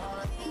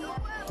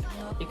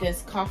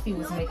because coffee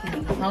was making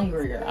me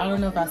hungrier. I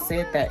don't know if I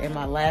said that in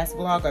my last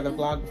vlog or the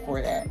vlog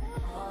before that,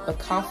 but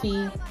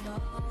coffee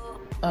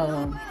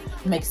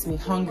makes me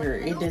hungrier.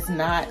 It does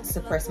not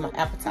suppress my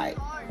appetite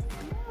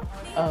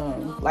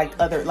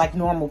like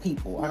normal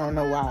people. I don't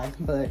know why,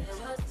 but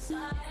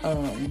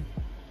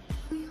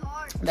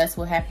that's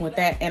what happened with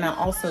that. And I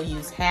also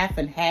use half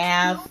and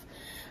half.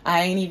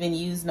 I ain't even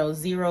used no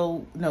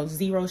zero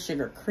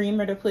sugar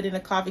creamer to put in the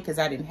coffee because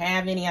I didn't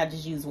have any. I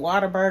just used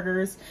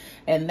Whataburgers,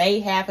 and they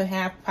half and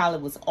half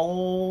probably was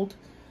old.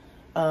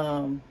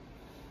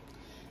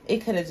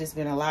 It could have just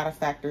been a lot of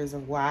factors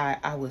of why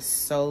I was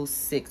so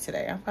sick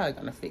today. I'm probably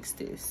gonna fix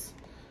this.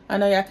 I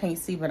know y'all can't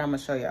see, but I'm gonna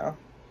show y'all.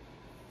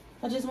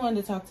 I just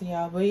wanted to talk to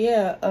y'all, but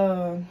yeah,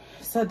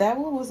 so that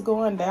what was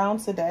going down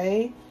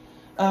today.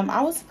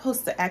 I was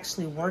supposed to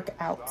actually work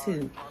out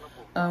too.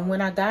 When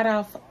I got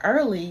off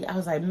early, I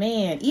was like,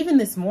 man, even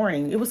this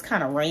morning, it was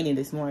kind of rainy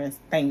this morning,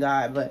 thank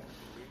God. But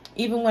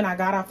even when I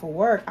got off of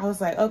work, I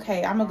was like,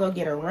 okay, I'm gonna go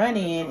get a run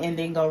in and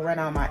then go run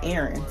on my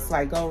errands.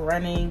 Like go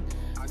running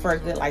for a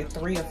good like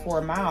 3 or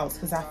 4 miles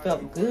because I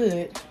felt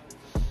good.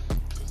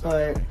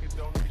 But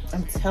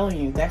I'm telling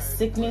you, that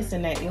sickness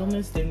and that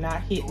illness did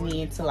not hit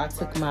me until I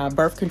took my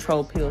birth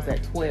control pills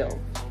at 12.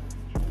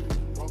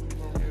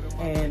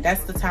 And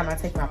that's the time I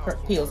take my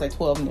pills at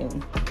 12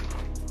 noon.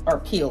 Or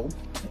pill.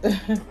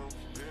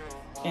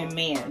 And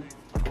man.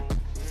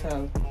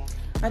 So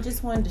I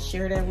just wanted to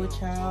share that with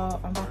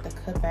y'all. I'm about to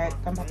cut back.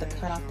 I'm about to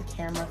cut off the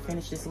camera,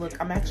 finish this look.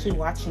 I'm actually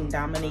watching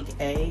Dominique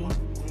A.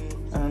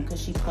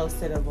 Because she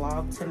posted a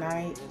vlog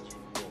tonight.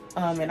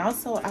 And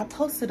also I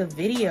posted a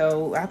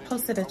video. I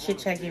posted a chit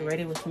chat get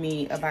ready with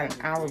me about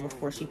an hour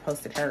before she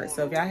posted hers.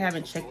 So if y'all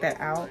haven't checked that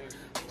out,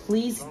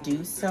 please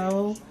do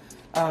so.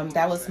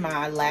 That was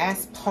my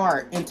last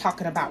part in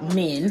talking about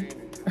men.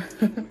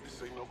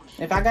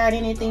 If I got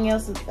anything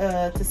else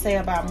to say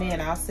about men,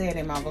 I'll say it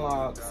in my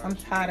vlogs. I'm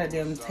tired of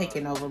them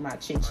taking over my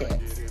chit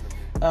chats.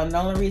 The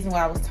only reason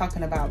why I was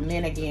talking about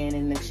men again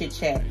in the chit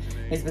chat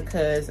is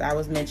because I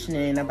was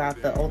mentioning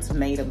about the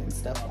ultimatum and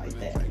stuff like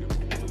that,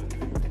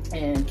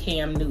 and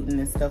Cam Newton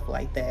and stuff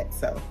like that.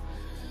 So,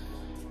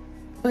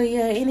 but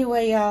yeah,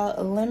 anyway,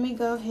 y'all, let me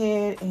go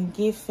ahead and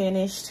get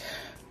finished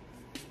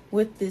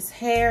with this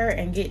hair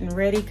and getting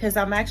ready, because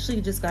I'm actually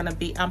just gonna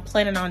be, I'm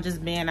planning on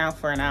just being out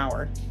for an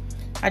hour.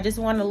 I just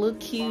want to look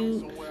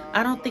cute.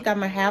 I don't think I'm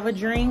gonna have a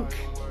drink.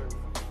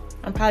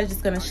 I'm probably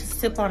just gonna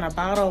sip on a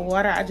bottle of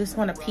water. I just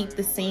want to peep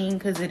the scene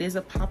because it is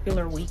a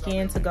popular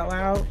weekend to go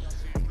out,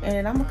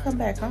 and I'm gonna come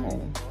back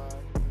home.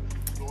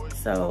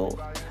 So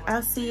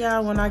I'll see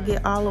y'all when I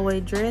get all the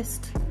way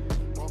dressed,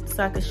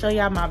 so I can show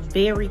y'all my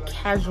very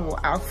casual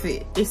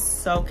outfit. It's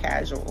so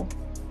casual.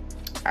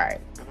 All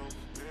right.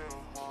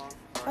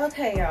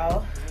 Okay,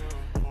 y'all.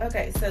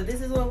 Okay, so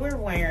this is what we're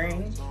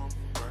wearing.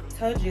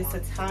 Told you it's a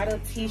tied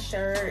up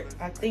t-shirt.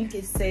 I think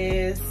it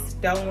says,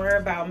 "Don't worry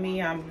about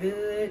me, I'm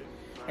good."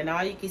 And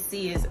all you can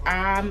see is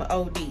I'm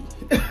OD.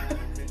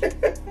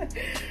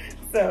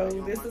 So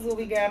this is what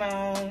we got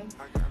on.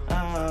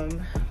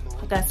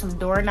 We got some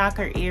door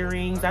knocker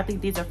earrings. I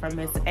think these are from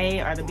Miss A,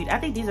 or I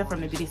think these are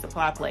from the beauty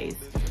supply place.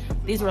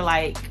 These were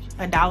like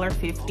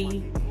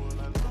 $1.50.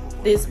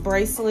 This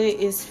bracelet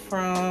is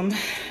from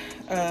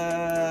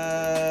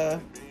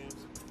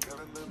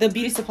the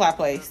beauty supply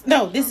place.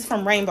 No, this is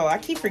from Rainbow. I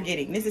keep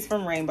forgetting. This is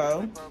from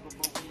Rainbow.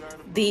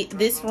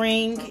 This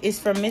ring is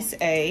from Miss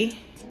A.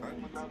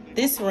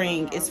 This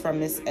ring is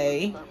from Miss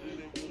A.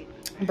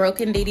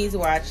 Broken Didi's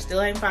watch. Still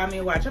ain't find me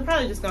a watch. I'm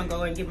probably just gonna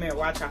go and get me a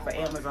watch off of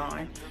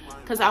Amazon,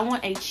 because I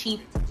want a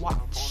cheap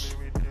watch.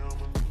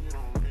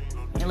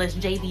 Unless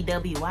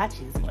JBW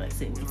Watches want to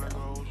send me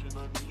some.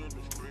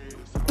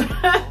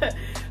 But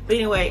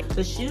anyway,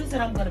 the shoes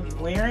that I'm gonna be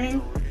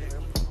wearing,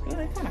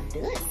 they're kind of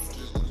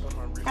dusty.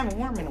 Haven't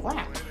worn them in a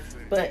while.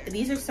 But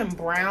these are some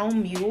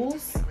brown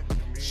mules.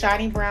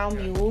 Shiny brown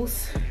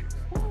mules.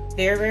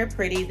 Very, very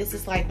pretty. This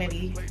is like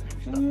maybe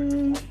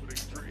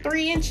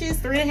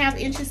 3.5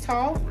 inches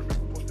tall.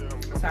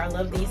 So I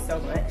love these so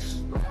much.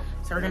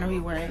 So we're gonna be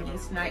wearing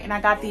these tonight. And I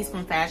got these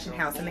from Fashion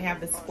House, and they have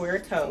the square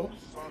toe.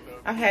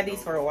 I've had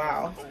these for a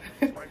while.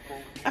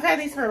 I've had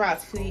these for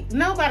about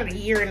about a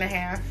year and a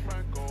half.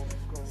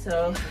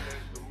 So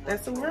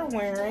that's what we're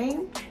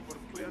wearing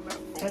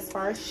as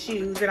far as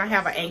shoes. And I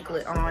have an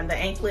anklet on. The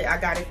anklet, I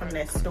got it from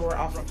that store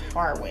off of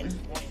Harwin.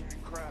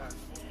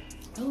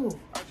 Ooh,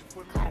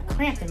 got a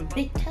cramp in my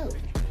big toe.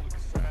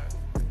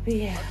 But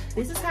yeah,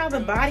 this is how the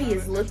body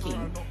is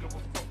looking.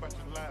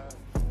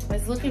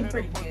 It's looking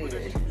pretty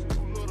good,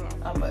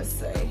 I must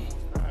say.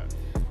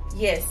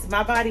 Yes,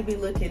 my body be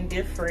looking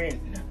different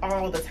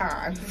all the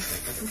time.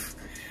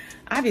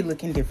 I be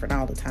looking different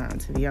all the time,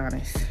 to be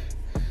honest.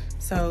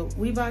 So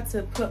we about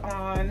to put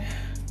on,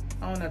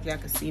 I don't know if y'all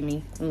can see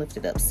me, and lift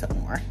it up some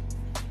more.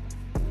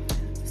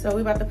 So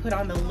we about to put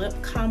on the lip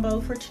combo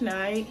for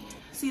tonight.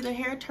 See, the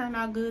hair turned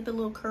out good, the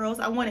little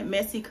curls. I wanted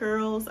messy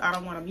curls. I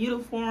don't want them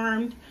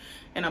uniformed.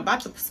 And I'm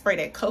about to spray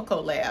that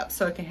Cocoa Lab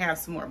so it can have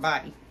some more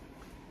body.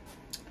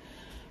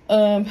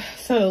 So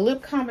the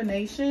lip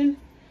combination,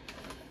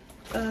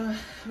 we're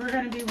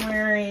gonna be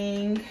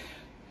wearing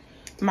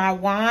my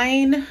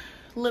wine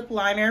lip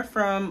liner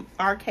from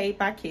Arcade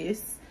by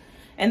Kiss.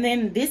 And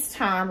then this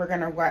time we're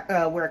gonna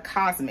wear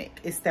Cosmic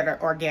instead of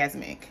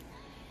Orgasmic.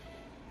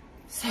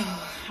 So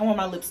I want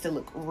my lips to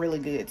look really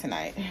good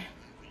tonight.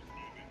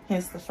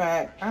 Hence the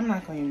fact I'm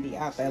not going to be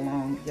out that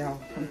long, y'all.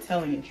 I'm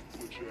telling you.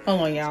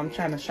 Hold on, y'all. I'm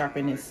trying to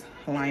sharpen this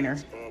liner.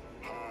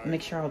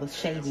 Make sure all the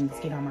shavings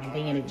get on my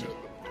vanity.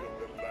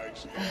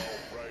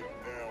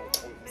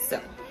 So,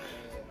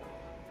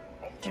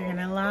 we're going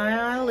to line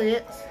our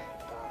lips.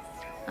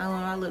 I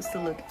want my lips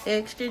to look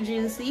extra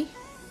juicy.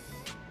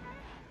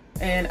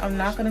 And I'm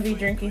not going to be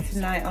drinking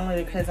tonight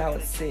only because I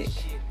was sick.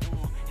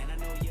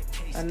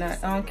 I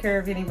don't care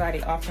if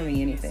anybody offer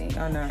me anything.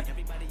 I'm not.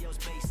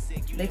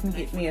 They can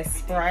get me a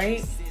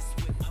Sprite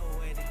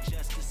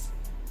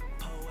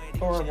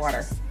or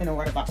water in a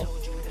water bottle.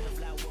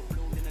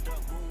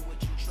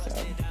 So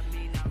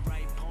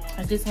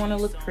I just want to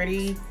look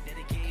pretty,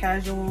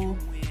 casual,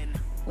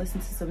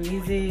 listen to some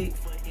music,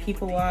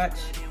 people watch.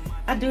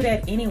 I do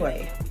that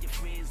anyway,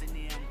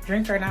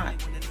 drink or not.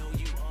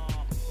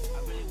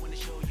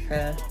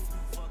 And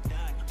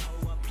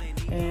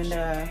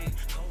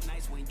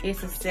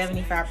it's a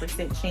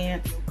 75%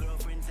 chance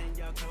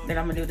that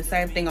I'm gonna do the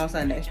same thing on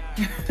Sunday.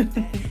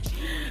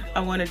 I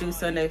want to do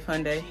Sunday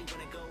Fun Day.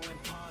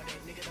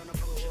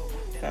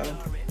 So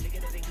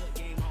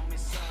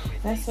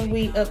that's what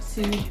we up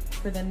to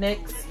for the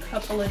next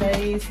couple of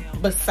days,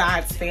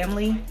 besides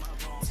family.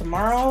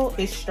 Tomorrow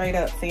is straight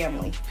up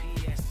family.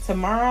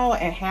 Tomorrow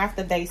and half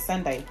the day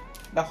Sunday.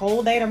 The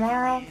whole day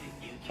tomorrow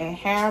and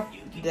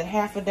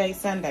half a day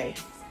Sunday.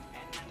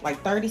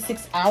 Like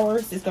 36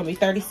 hours. It's gonna be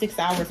 36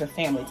 hours of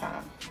family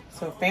time.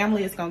 So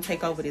family is gonna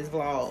take over this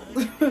vlog.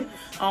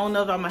 I don't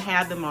know if I'm gonna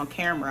have them on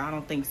camera. I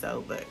don't think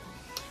so, but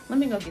let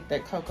me go get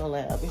that Cocoa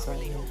Lab. It's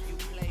right here.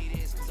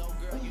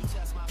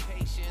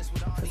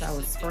 Because I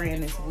was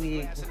spraying this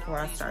wig before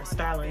I start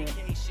styling it.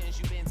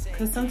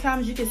 Because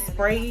sometimes you can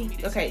spray.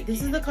 Okay,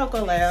 this is the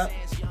Cocoa Lab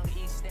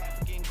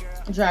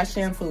dry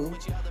shampoo.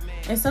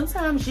 And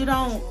sometimes you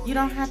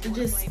don't have to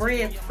just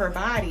spray it for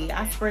body.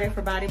 I spray it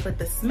for body, but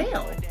the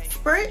smell.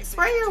 Spray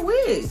your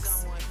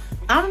wigs.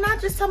 I'm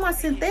not just talking about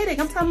synthetic.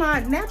 I'm talking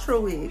about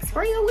natural wigs.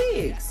 Spray your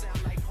wigs,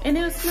 and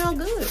it'll smell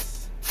good.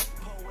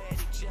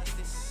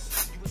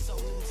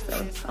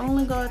 So I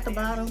only go at the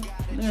bottom,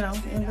 you know,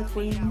 in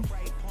between.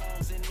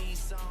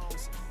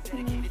 So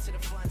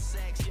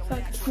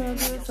I can smell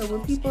good. So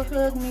when people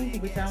hug me,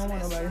 which I don't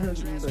want nobody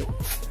hugging me, but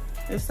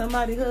if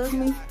somebody hugs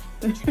me,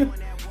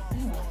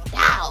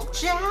 wow,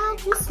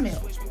 child, you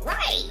smell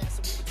right.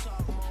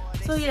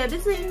 So yeah,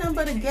 this ain't nothing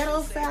but a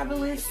ghetto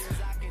fabulous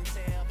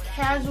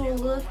casual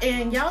look.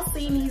 And y'all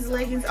seen these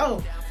leggings?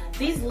 Oh,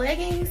 these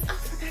leggings, I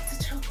forgot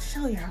to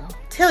show y'all.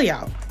 Tell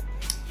y'all.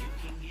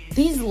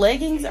 These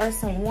leggings are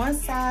some one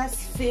size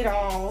fit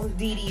all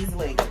DD's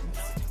leggings.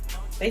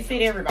 They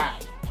fit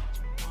everybody.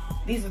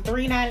 These are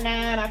 $3.99.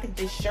 I think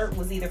this shirt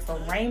was either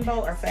from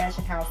Rainbow or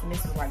Fashion House, and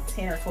this was like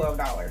 $10 or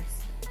 $12.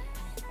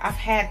 I've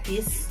had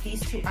these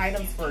two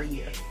items for a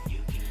year,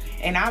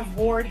 and I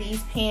wore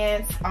these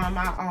pants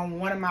on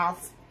one of my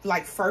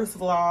like first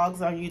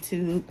vlogs on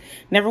YouTube.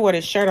 Never wore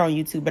this shirt on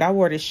YouTube, but I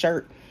wore this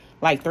shirt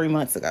like 3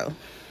 months ago.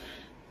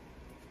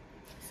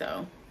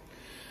 So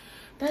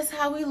that's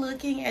how we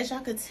looking. As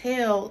y'all could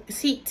tell,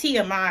 see,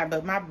 TMI,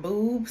 but my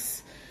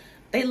boobs,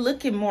 they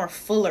looking more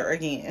fuller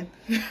again.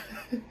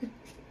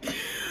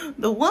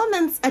 The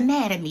woman's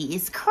anatomy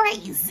is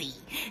crazy,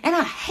 and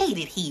I hate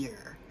it here.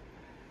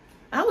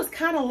 I was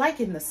kind of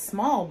liking the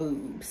small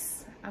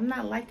boobs. I'm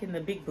not liking the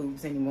big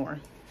boobs anymore.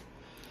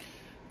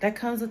 That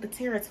comes with the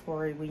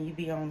territory when you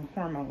be on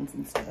hormones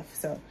and stuff.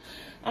 So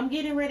I'm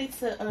getting ready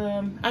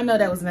to, I know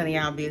that was none of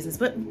y'all business,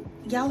 but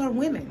y'all are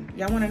women.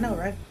 Y'all want to know,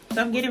 right?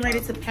 So I'm getting ready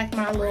to pack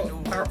my little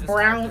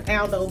brown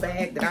Aldo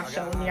bag that I've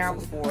shown y'all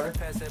before.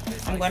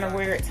 I'm going to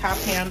wear it top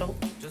handle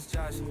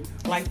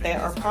like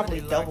that, or probably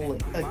double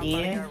it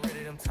again.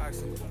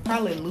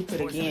 Probably loop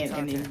it again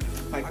and then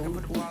like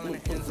loop,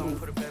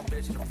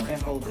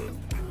 and hold it.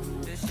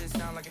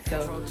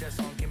 So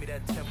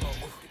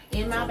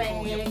in my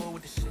bag,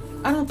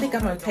 I don't think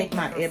I'm gonna take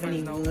my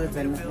ebony woods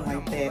and nothing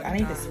like that. I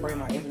need to spray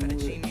my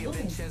ebony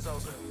woods.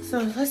 So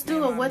let's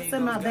do a what's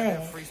in my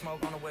bag.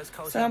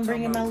 So I'm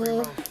bringing my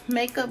little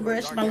makeup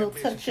brush, my little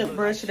touch-up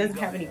brush. It doesn't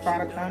have any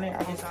product on it.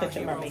 I just touch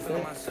up my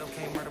makeup.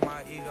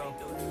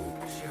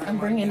 I'm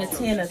bringing a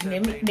tin of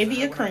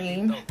Nivea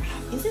cream.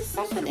 Is this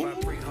something in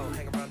here?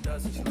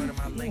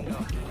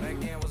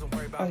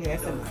 Oh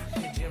yes.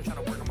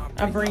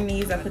 I bring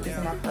these. I put this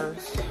in my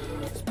purse.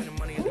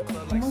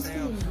 Almost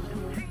here.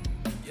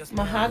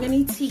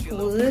 Mahogany teak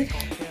wood,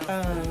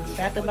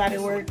 Bath and Body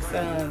Works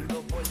hand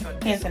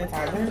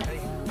sanitizer,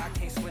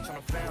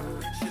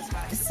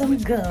 some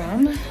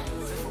gum.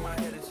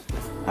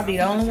 I'll be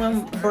the only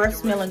one breath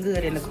smelling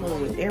good in the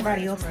club.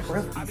 Everybody else's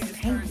breath is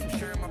tainted.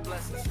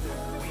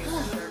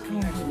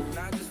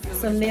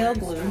 Some nail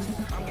glue,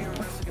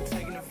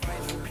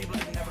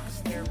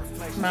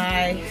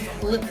 my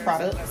lip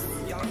products.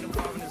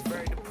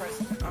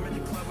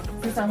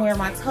 Since I'm wearing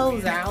my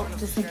toes out,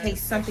 just in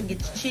case something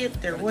gets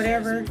chipped or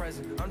whatever.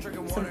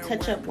 Some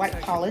touch-up white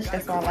polish.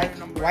 That's why I like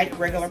white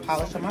regular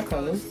polish on my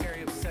toes.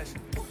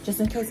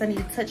 Just in case I need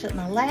to touch up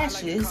my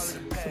lashes,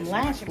 some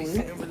lash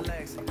glue.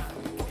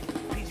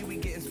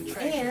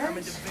 And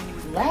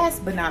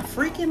last but not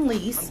freaking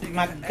least,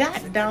 my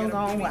god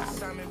doggone wow.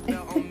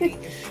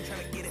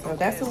 So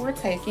that's what we're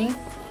taking.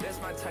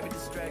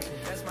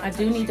 I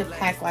do need to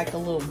pack like a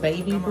little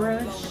baby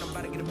brush.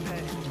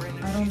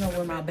 I don't know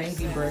where my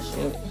baby brush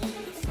is,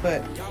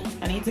 but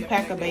I need to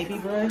pack a baby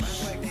brush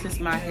since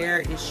my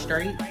hair is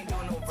straight,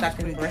 so I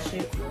can brush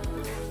it.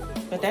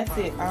 But that's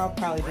it. I'll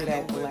probably do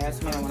that at the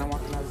last minute when I'm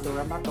walking out the door.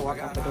 I'm about to walk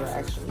out the door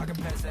actually.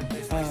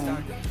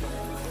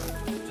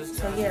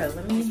 So yeah,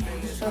 let me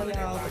show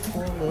y'all the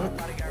full look.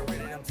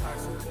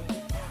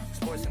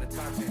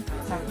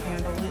 Top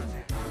handle it.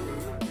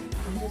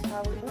 And this is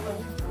how we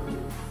look.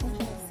 I want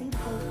you to see the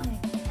whole thing.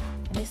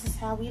 And this is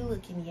how we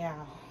looking,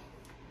 y'all.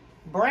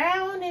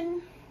 Brown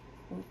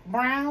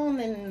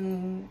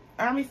and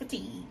army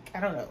fatigue. I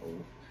don't know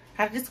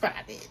how to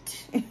describe it.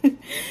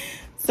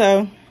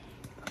 So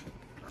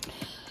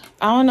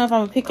I don't know if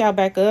I'm gonna pick y'all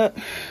back up.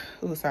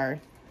 Oh, sorry.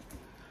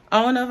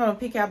 I don't know if I'm gonna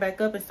pick y'all back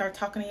up and start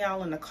talking to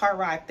y'all in the car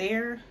ride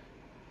there,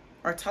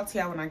 or talk to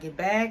y'all when I get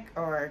back,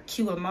 or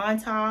cue a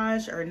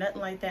montage or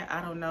nothing like that.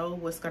 I don't know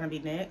what's gonna be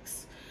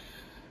next,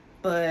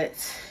 but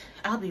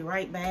I'll be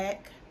right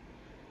back.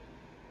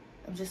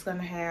 I'm just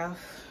gonna have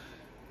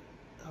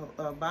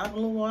a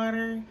bottle of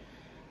water,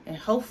 and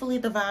hopefully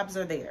the vibes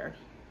are there.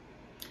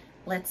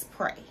 Let's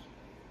pray.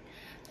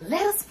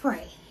 Let us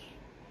pray.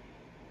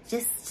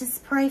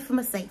 just pray for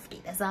my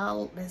safety. That's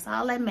all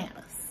that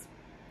matters.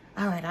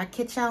 All right, I'll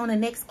catch y'all on the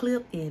next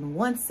clip in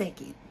 1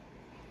 second.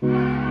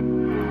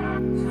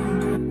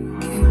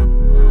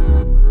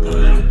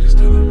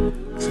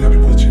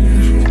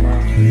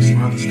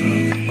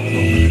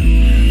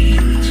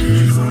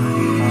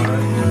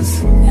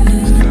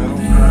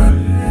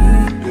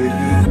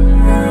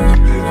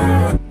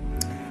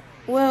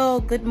 Well,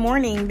 good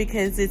morning,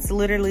 because it's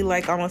literally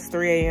like almost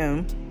 3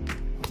 a.m.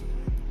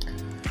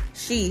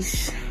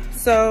 Sheesh.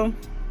 So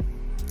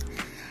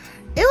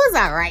it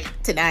was all right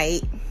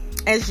tonight,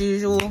 as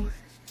usual.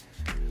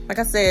 Like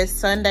I said,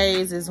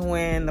 Sundays is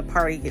when the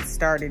party gets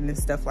started and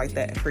stuff like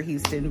that for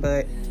Houston,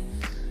 but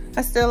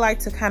I still like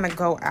to kind of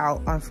go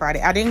out on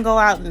Friday. I didn't go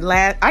out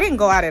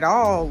at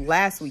all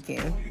last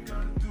weekend,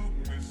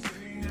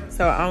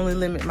 so I only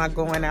limit my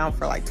going out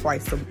for like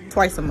twice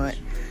a month.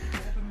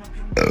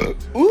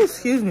 Ooh,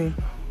 excuse me.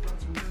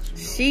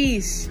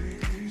 Sheesh.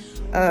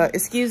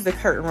 Excuse the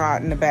curtain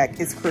rod in the back,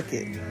 it's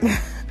crooked.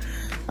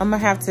 I'm gonna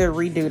have to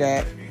redo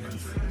that.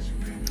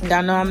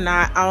 Y'all know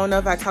I don't know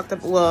if I talked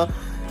about, well,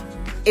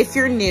 if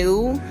you're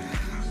new,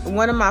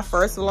 one of my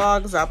first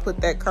vlogs, I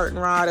put that curtain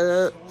rod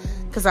up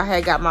because I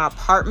had got my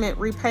apartment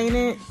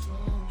repainted.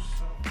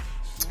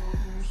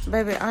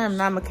 Baby, I am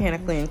not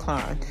mechanically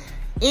inclined.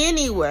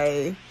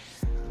 Anyway,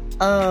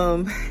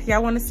 y'all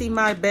want to see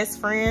my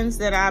best friends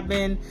that I've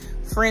been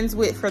friends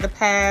with for the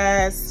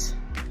past,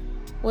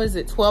 what is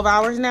it, 12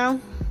 hours now?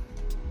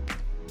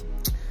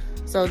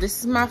 So this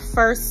is my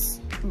first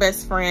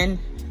best friend,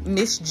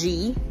 Miss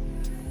G.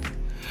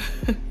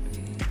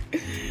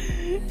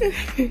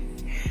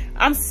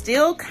 I'm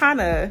still kind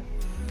of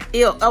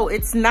ill. Oh,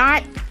 it's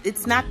not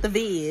the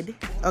vid,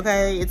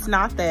 okay? It's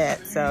not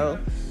that. So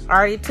I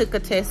already took a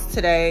test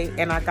today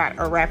and I got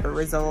a rapid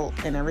result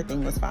and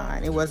everything was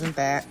fine. It wasn't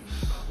that.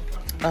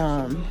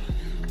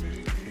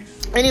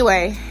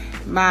 Anyway,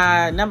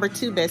 my number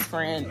 2 best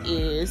friend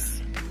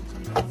is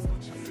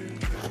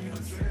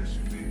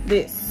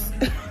this.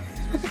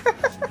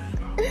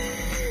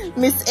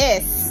 Miss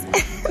S.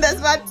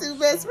 That's my 2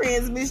 best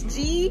friends, Miss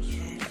G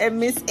and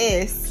Miss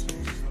S.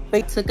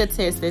 They took a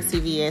test at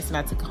CVS and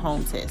I took a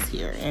home test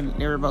here and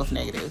they were both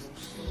negative.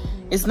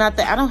 It's not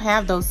that I don't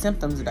have those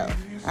symptoms though.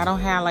 I don't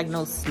have like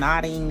no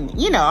snotting,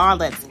 you know, all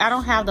that. I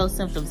don't have those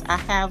symptoms. I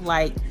have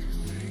like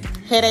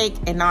headache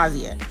and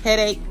nausea.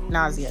 Headache,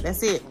 nausea,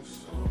 that's it.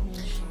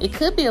 It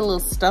could be a little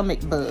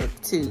stomach bug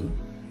too.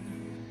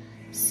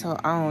 So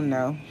I don't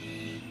know.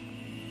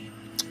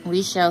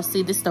 We shall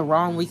see. This is the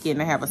wrong weekend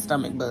to have a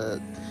stomach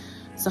bug.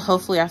 So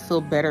hopefully I feel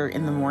better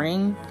in the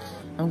morning.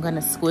 I'm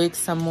gonna squig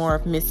some more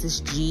of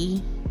Mrs.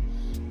 G.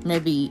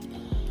 Maybe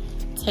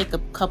take a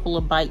couple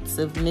of bites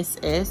of Miss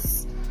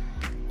S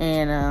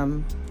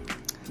and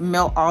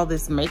melt all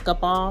this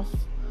makeup off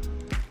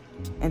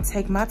and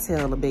take my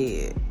tail to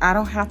bed. I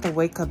don't have to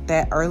wake up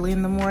that early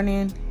in the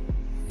morning,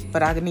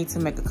 but I need to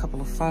make a couple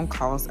of phone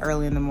calls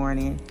early in the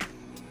morning.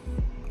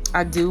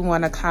 I do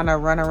want to kind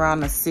of run around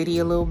the city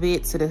a little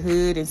bit to the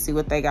hood and see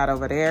what they got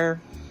over there.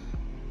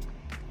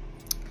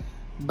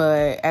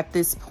 But at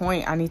this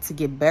point, I need to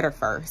get better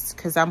first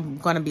because I'm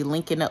going to be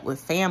linking up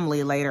with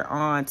family later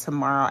on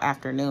tomorrow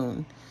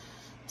afternoon.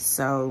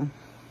 So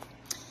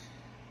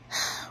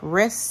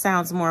rest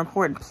sounds more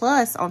important.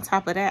 Plus, on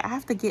top of that, I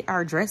have to get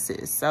our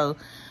dresses. So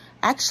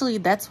actually,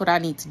 that's what I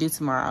need to do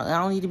tomorrow. I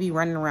don't need to be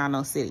running around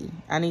no city.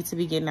 I need to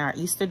be getting our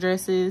Easter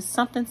dresses,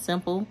 something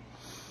simple.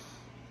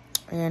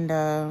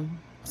 And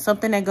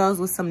something that goes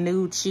with some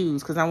nude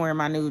shoes because I'm wearing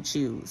my nude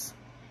shoes.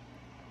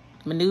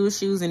 My nude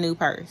shoes and new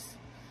purse.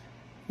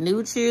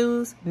 Nude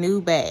shoes,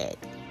 new bag.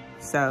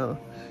 So,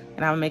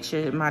 and I'll make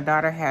sure my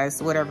daughter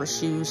has whatever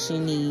shoes she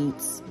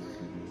needs.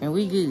 And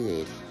we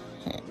good.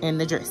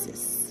 And the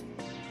dresses.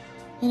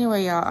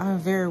 Anyway, y'all, I'm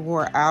very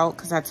wore out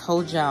because I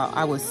told y'all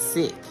I was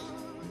sick.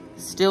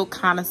 Still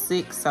kind of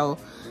sick. So,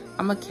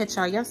 I'm going to catch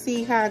y'all. Y'all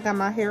see how I got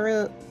my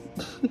hair up?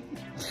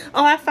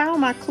 Oh, I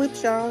found my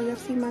clips, y'all. Y'all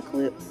see my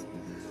clips?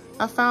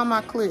 I found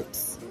my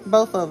clips.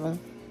 Both of them.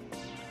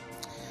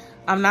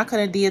 I'm not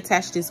going to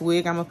detach this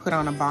wig. I'm going to put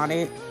on a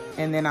bonnet.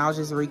 And then I'll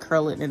just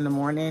recurl it in the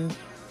morning.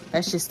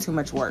 That's just too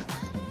much work.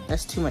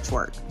 That's too much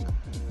work.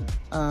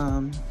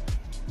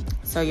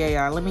 So yeah,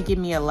 y'all, let me give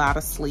me a lot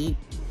of sleep.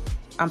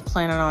 I'm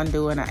planning on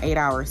doing an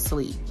 8-hour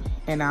sleep.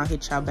 And I'll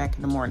hit y'all back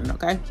in the morning,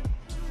 okay?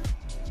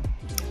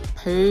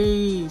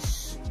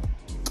 Peace.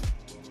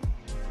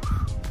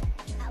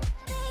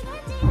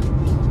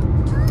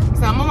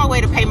 So I'm on my way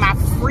to pay my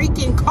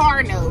freaking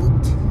car note.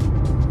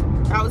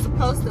 I was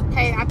supposed to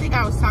pay, I think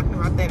I was talking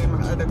about that in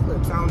my other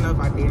clips. I don't know if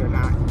I did or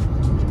not.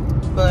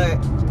 But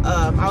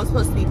I was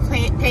supposed to be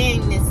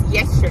paying this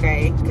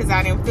yesterday because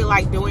I didn't feel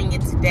like doing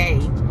it today.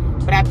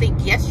 But I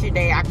think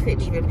yesterday I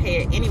couldn't even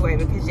pay it anyway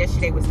because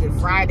yesterday was Good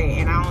Friday.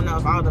 And I don't know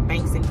if all the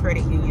banks and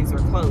credit unions were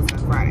closed on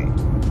Friday.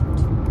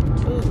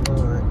 Oh,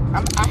 Lord.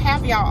 I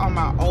have y'all on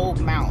my old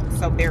mount,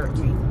 so bear with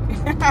me.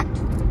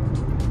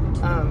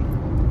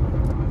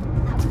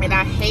 And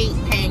I hate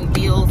paying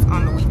bills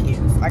on the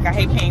weekends. Like, I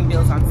hate paying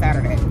bills on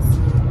Saturdays.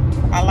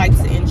 I like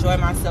to enjoy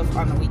myself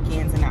on the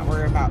weekends and not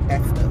worry about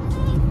that stuff.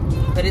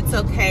 But it's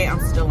okay. I'm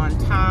still on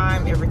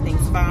time.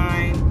 Everything's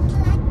fine.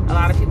 A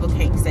lot of people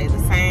can't say the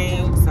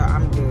same, so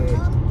I'm good.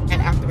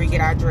 And after we get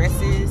our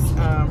dresses,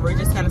 we're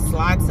just gonna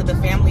slide to the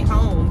family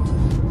home.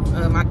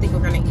 I think we're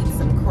gonna eat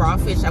some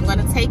crawfish. I'm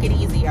gonna take it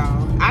easy,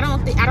 y'all. I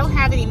don't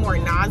have any more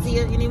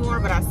nausea anymore,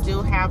 but I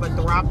still have a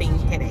throbbing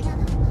headache.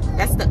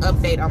 That's the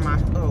update on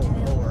my, oh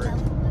Lord,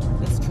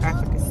 this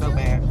traffic is so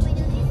bad.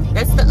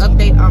 That's the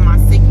update on my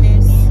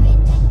sickness.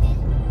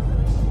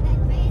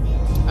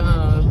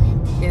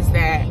 Is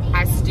that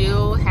I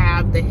still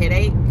have the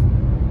headache,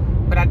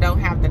 but I don't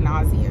have the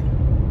nausea.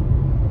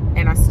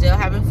 And I still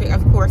haven't,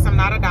 of course, I'm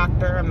not a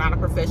doctor, I'm not a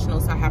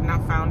professional, so I have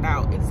not found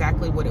out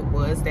exactly what it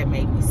was that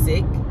made me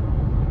sick.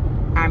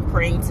 I'm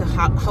praying to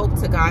hope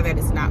to God that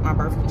it's not my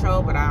birth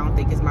control, but I don't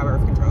think it's my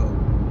birth control.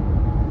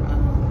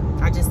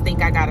 I just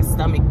think I got a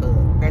stomach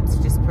bug. That's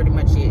just pretty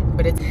much it.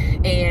 But it's,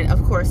 and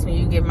of course, when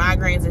you get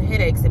migraines and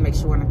headaches, it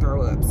makes you want to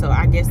throw up. So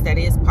I guess that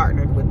is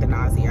partnered with the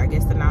nausea. I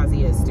guess the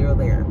nausea is still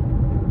there.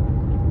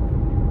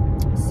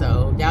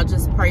 So y'all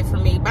just pray for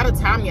me. By the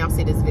time y'all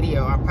see this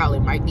video, I probably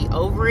might be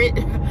over it.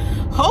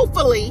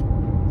 Hopefully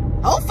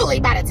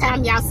by the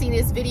time y'all see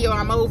this video,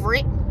 I'm over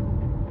it.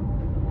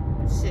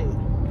 Shoot.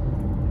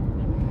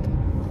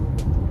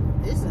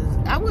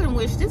 I wouldn't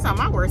wish this on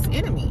my worst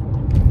enemy.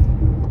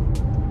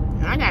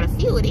 And I got a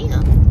few of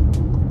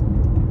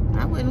them.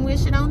 I wouldn't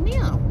wish it on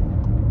them.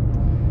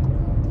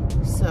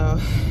 So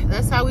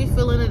that's how we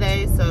feeling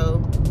today.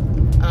 So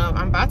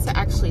I'm about to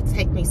actually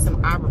take me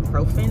some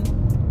ibuprofen.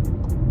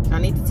 I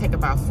need to take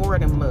about 4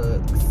 of them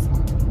mugs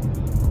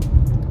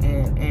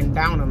and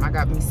down them. I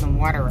got me some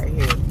water right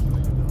here.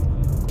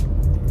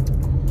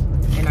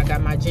 And I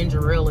got my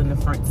ginger ale in the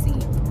front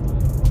seat.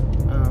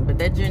 But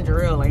that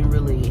ginger ale ain't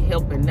really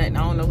helping nothing.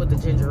 I don't know what the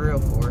ginger ale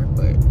for,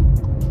 but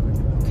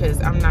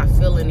because I'm not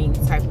feeling any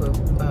type of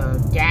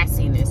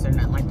gassiness or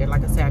nothing like that.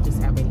 Like I said, I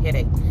just have a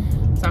headache.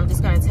 So I'm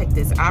just gonna take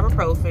this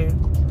ibuprofen.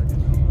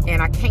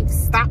 And I can't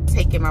stop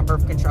taking my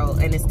birth control,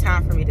 and it's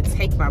time for me to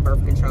take my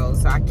birth control,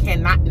 so I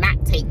cannot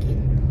not take it.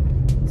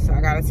 So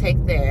I gotta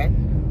take that.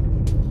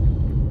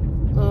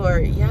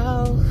 Lord,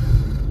 y'all,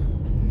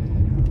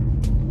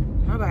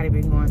 my body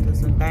been going through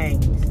some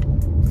things.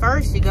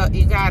 First, you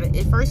gotta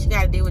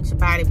deal with your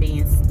body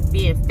being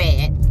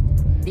fat,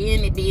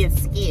 then it being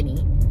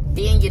skinny,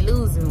 then you're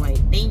losing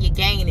weight, then you're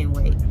gaining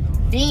weight,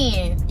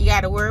 then you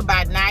gotta worry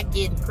about not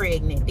getting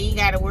pregnant, then you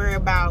gotta worry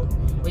about,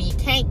 well, you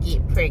can't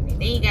get pregnant.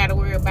 Then you got to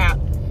worry about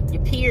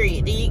your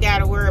period. Then you got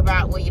to worry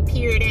about, well, your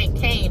period ain't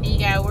came. Then you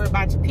got to worry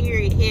about your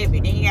period heavy.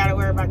 Then you got to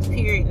worry about your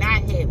period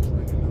not heavy.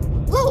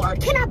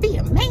 Lord, can I be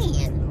a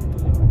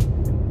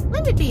man?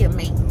 Let me be a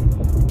man.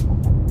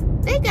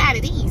 They got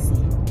it easy.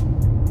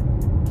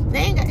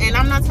 And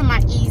I'm not talking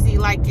about easy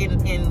like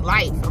in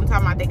life. I'm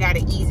talking about they got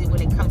it easy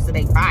when it comes to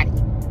their body.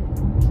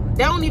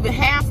 They don't even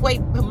halfway,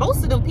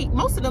 most of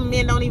them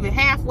men don't even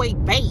halfway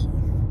bathe.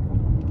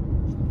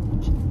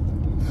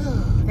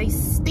 They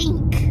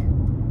stink.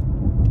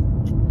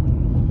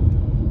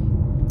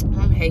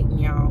 I'm hating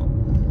y'all.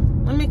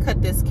 Let me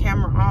cut this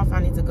camera off. I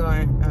need to go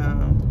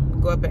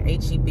and go up at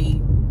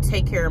HEB,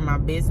 take care of my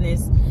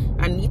business.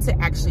 I need to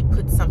actually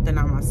put something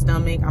on my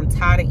stomach. I'm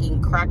tired of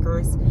eating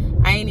crackers.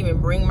 I ain't even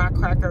bring my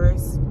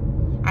crackers.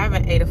 I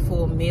haven't ate a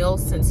full meal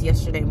since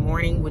yesterday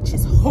morning, which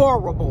is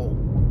horrible.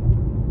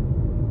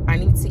 I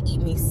need to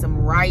eat me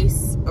some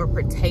rice or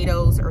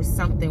potatoes or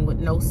something with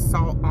no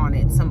salt on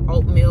it. Some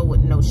oatmeal with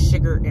no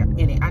sugar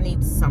in it. I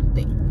need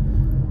something.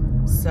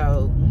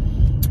 So,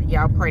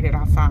 y'all pray that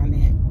I find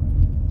that.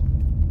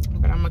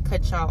 But I'm going to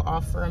cut y'all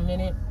off for a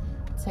minute.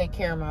 Take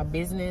care of my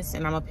business.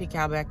 And I'm going to pick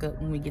y'all back up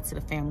when we get to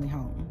the family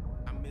home.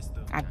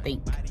 I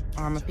think.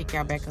 Or I'm going to pick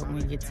y'all back up when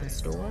we get to the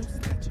stores.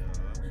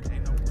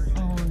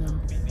 Oh, no.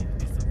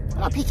 I'm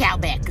going to pick y'all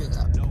back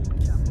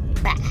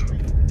up. Bye.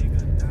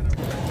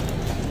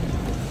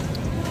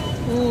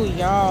 Ooh,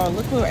 y'all,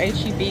 look what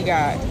HEB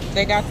got.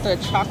 They got the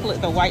chocolate,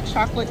 the white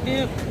chocolate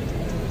dip,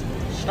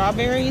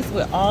 strawberries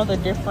with all the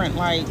different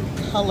like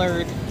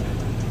colored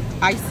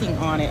icing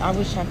on it. I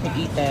wish I could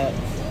eat that.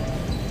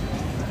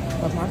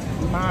 But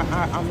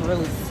I'm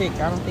really sick.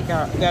 I don't think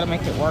that'll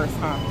make it worse,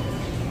 huh?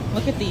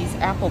 Look at these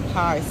apple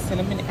pies,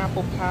 cinnamon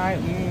apple pie.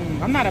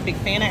 I'm not a big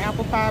fan of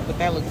apple pie, but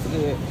that looks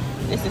good.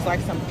 This is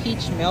like some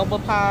peach melba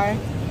pie.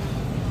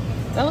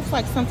 That looks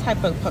like some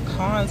type of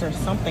pecans or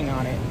something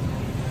on it.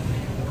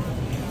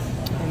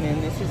 And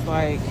then this is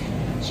like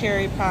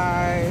cherry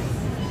pies,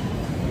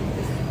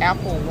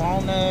 apple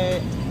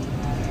walnut,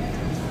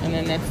 and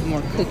then that's some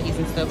more cookies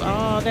and stuff.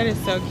 Oh, that is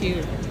so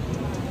cute.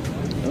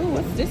 Ooh,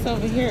 what's this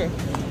over here?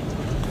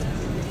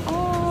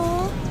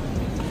 Oh,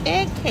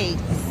 egg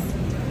cakes.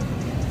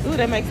 Ooh,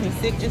 that makes me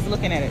sick just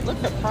looking at it. Look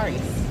at the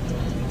price.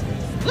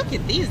 Look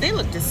at these, they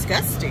look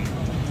disgusting.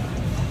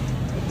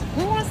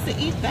 Who wants to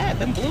eat that?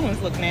 Them blue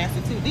ones look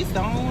nasty too. These are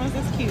the only ones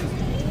that's cute.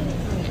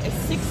 It's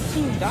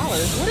 $16.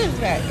 What is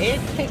that? Egg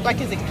cake?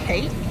 Like, is it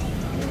cake?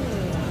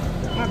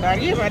 My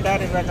daughter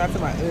right now to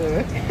my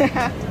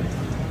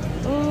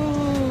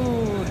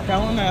Ooh,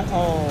 donut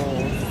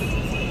holes.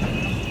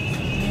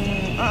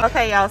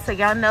 Okay, y'all, so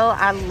y'all know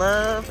I don't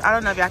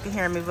know if y'all can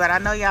hear me, but I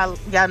know y'all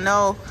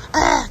know,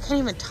 I can't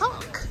even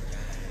talk.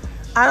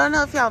 I don't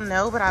know if y'all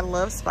know, but I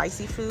love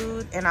spicy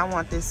food, and I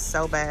want this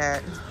so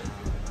bad.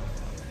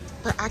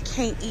 But I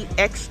can't eat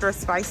extra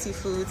spicy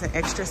foods and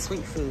extra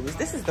sweet foods.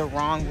 This is the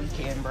wrong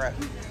weekend, bro.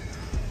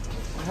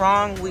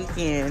 Wrong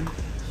weekend.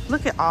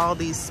 Look at all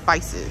these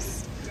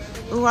spices.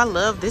 Ooh, I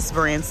love this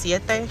brand,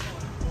 Siete.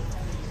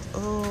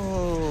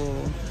 Oh,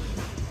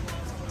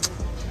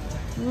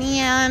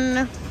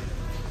 man.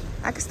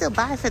 I can still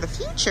buy it for the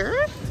future.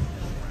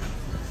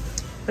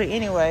 But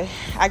anyway,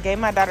 I gave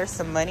my daughter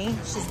some money.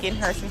 She's getting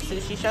her some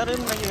sushi. Show them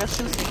your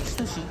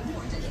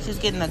sushi. She's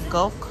getting a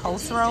Gulf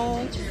Coast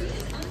roll.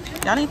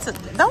 Y'all need to,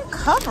 don't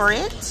cover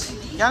it.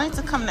 Y'all need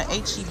to come to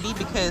HEB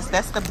because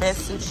that's the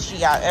best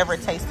sushi I've ever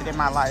tasted in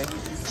my life.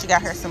 She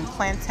got her some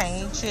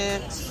plantain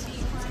chips.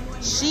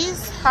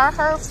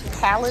 Her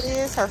palate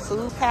is, her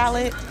food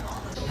palate.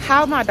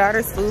 How my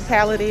daughter's food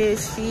palate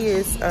is,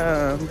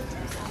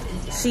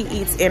 she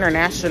eats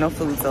international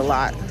foods a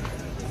lot.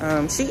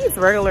 She eats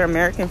regular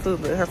American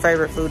food, but her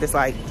favorite food is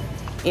like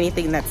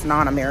anything that's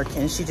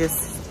non-American.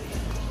 That's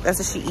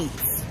what she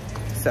eats.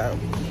 So,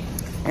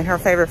 and her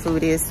favorite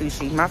food is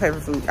sushi. My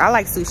favorite food, I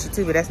like sushi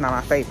too, but that's not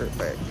my favorite.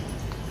 But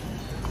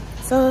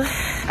so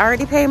I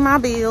already paid my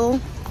bills.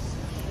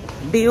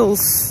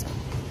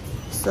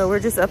 So we're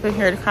just up in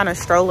here kind of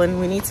strolling.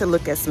 We need to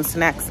look at some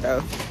snacks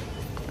though.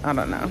 I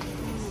don't know.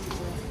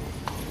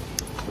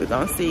 We're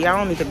gonna see. I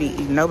don't need to be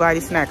eating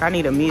nobody's snack. I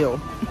need a meal.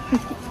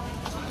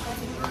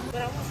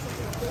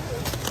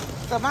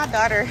 So my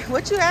daughter,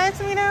 what you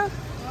asked me now? I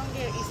don't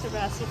get Easter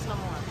baskets no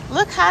more.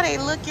 Look how they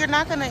look. You're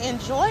not gonna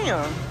enjoy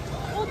them.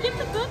 Well, get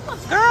the good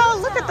ones. Girl,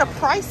 look at the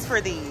price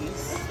for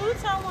these. The Food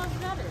Town one's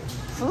better.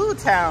 Food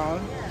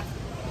Town? Yeah.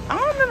 I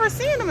don't remember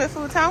seeing them at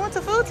Food Town. I went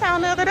to Food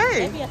Town the other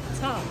day. Maybe at the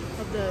top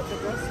of the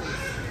groceries.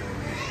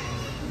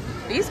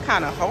 These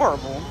kind of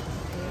horrible.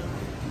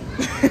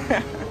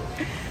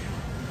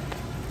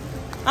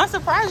 I'm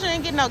surprised you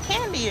ain't getting no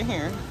candy in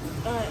here.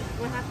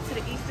 What happened to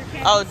the Easter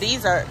candy? Oh,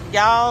 these are,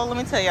 y'all, let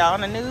me tell y'all,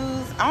 on the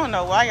news, I don't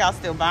know why y'all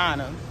still buying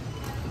them.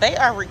 They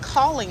are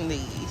recalling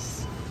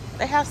these.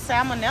 They have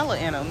salmonella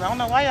in them. I don't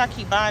know why y'all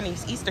keep buying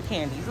these Easter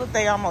candies. Look,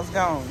 they almost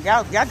gone.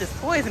 Y'all just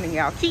poisoning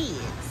y'all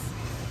kids.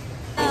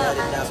 She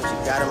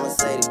got a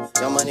Mercedes.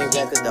 Your money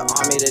ran cause the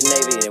army, the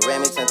navy. They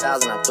ran me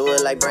 10,000, I threw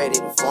it like Brady.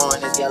 The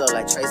foreign is yellow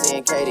like Tracy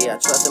and Katie. I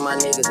trusted my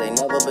niggas, they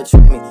never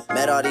betrayed me.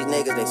 Met all these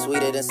niggas, they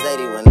sweeter than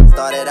Sadie. When I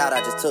started out,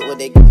 I just took what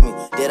they gave me.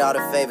 Did all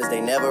the favors,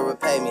 they never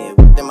repaid me. It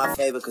worked in my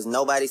favor cause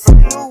nobody said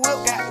it. New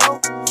whip got no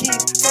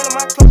keys, selling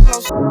my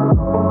clothes, no.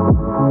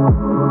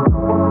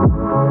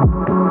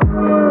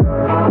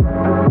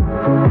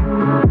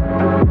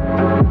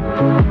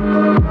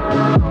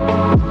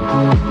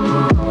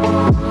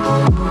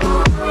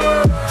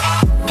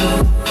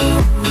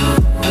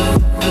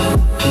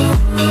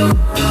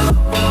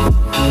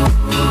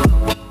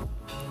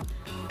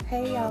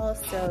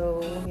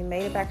 So we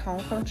made it back home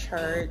from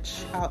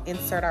church. I'll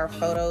insert our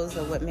photos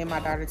of what me and my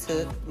daughter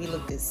took. We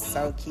looked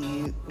so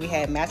cute. We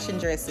had matching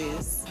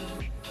dresses.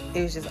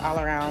 It was just all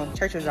around,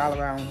 church was all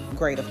around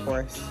great, of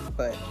course,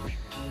 but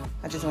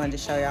I just wanted to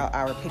show y'all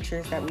our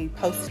pictures that we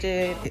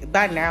posted.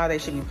 By now, they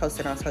should be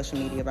posted on social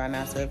media by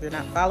now. So if you're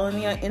not following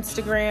me on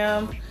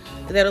Instagram,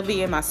 that'll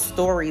be in my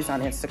stories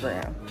on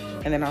Instagram.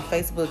 And then on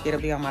Facebook,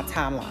 it'll be on my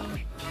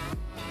timeline.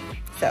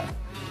 So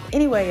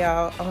anyway,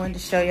 y'all, I wanted to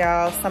show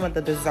y'all some of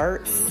the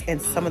desserts and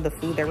some of the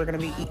food that we're gonna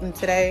be eating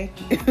today.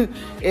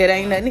 It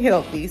ain't nothing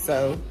healthy,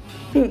 so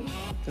just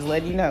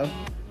letting you know.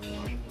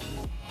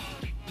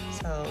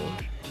 So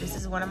this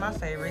is one of my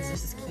favorites.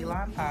 This is key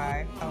lime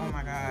pie. Oh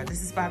my God,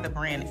 this is by the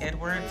brand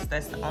Edwards.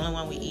 That's the only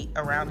one we eat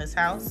around this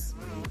house.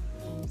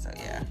 So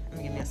yeah, let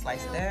me give me a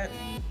slice of that.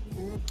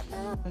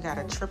 We got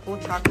a triple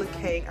chocolate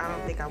cake. I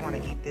don't think I want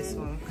to eat this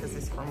one because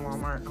it's from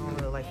Walmart. I don't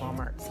really like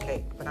Walmart's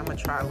cake, but I'm gonna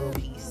try a little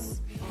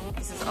piece.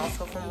 This is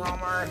also from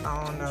Walmart.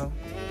 I don't know,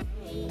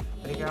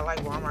 but if y'all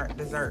like Walmart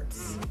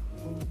desserts,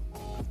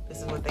 this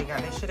is what they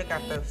got. They should have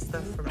got the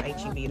stuff from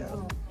HEB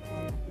though.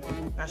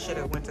 I should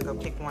have went to go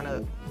pick one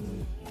up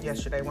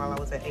yesterday while I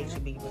was at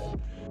HEB, but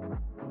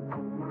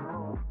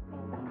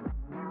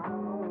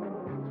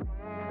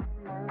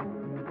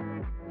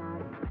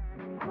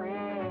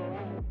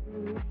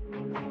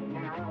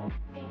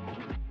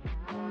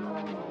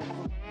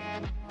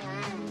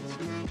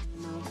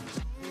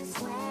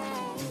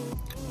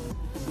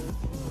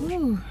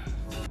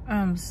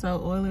I'm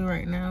so oily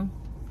right now.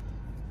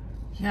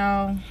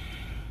 Y'all,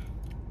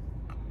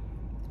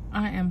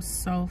 I am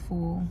so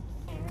full.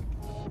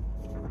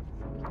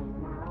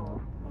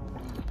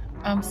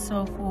 I'm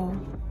so full.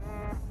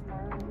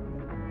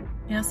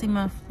 Y'all see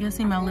my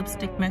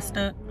lipstick messed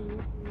up?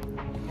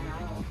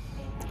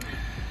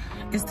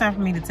 It's time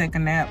for me to take a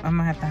nap. I'm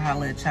gonna have to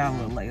holler at y'all a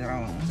little later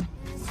on.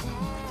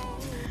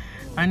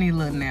 I need a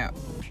little nap.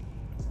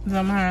 So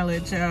I'm gonna holler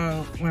at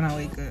y'all when I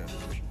wake up.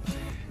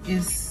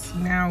 It's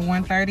now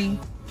 1:30.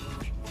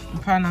 I'm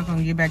probably not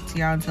gonna get back to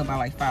y'all until about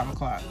like 5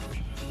 o'clock.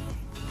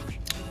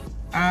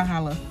 I'll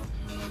holla.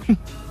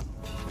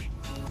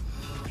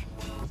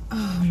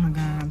 Oh my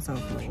God, I'm so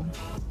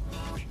full.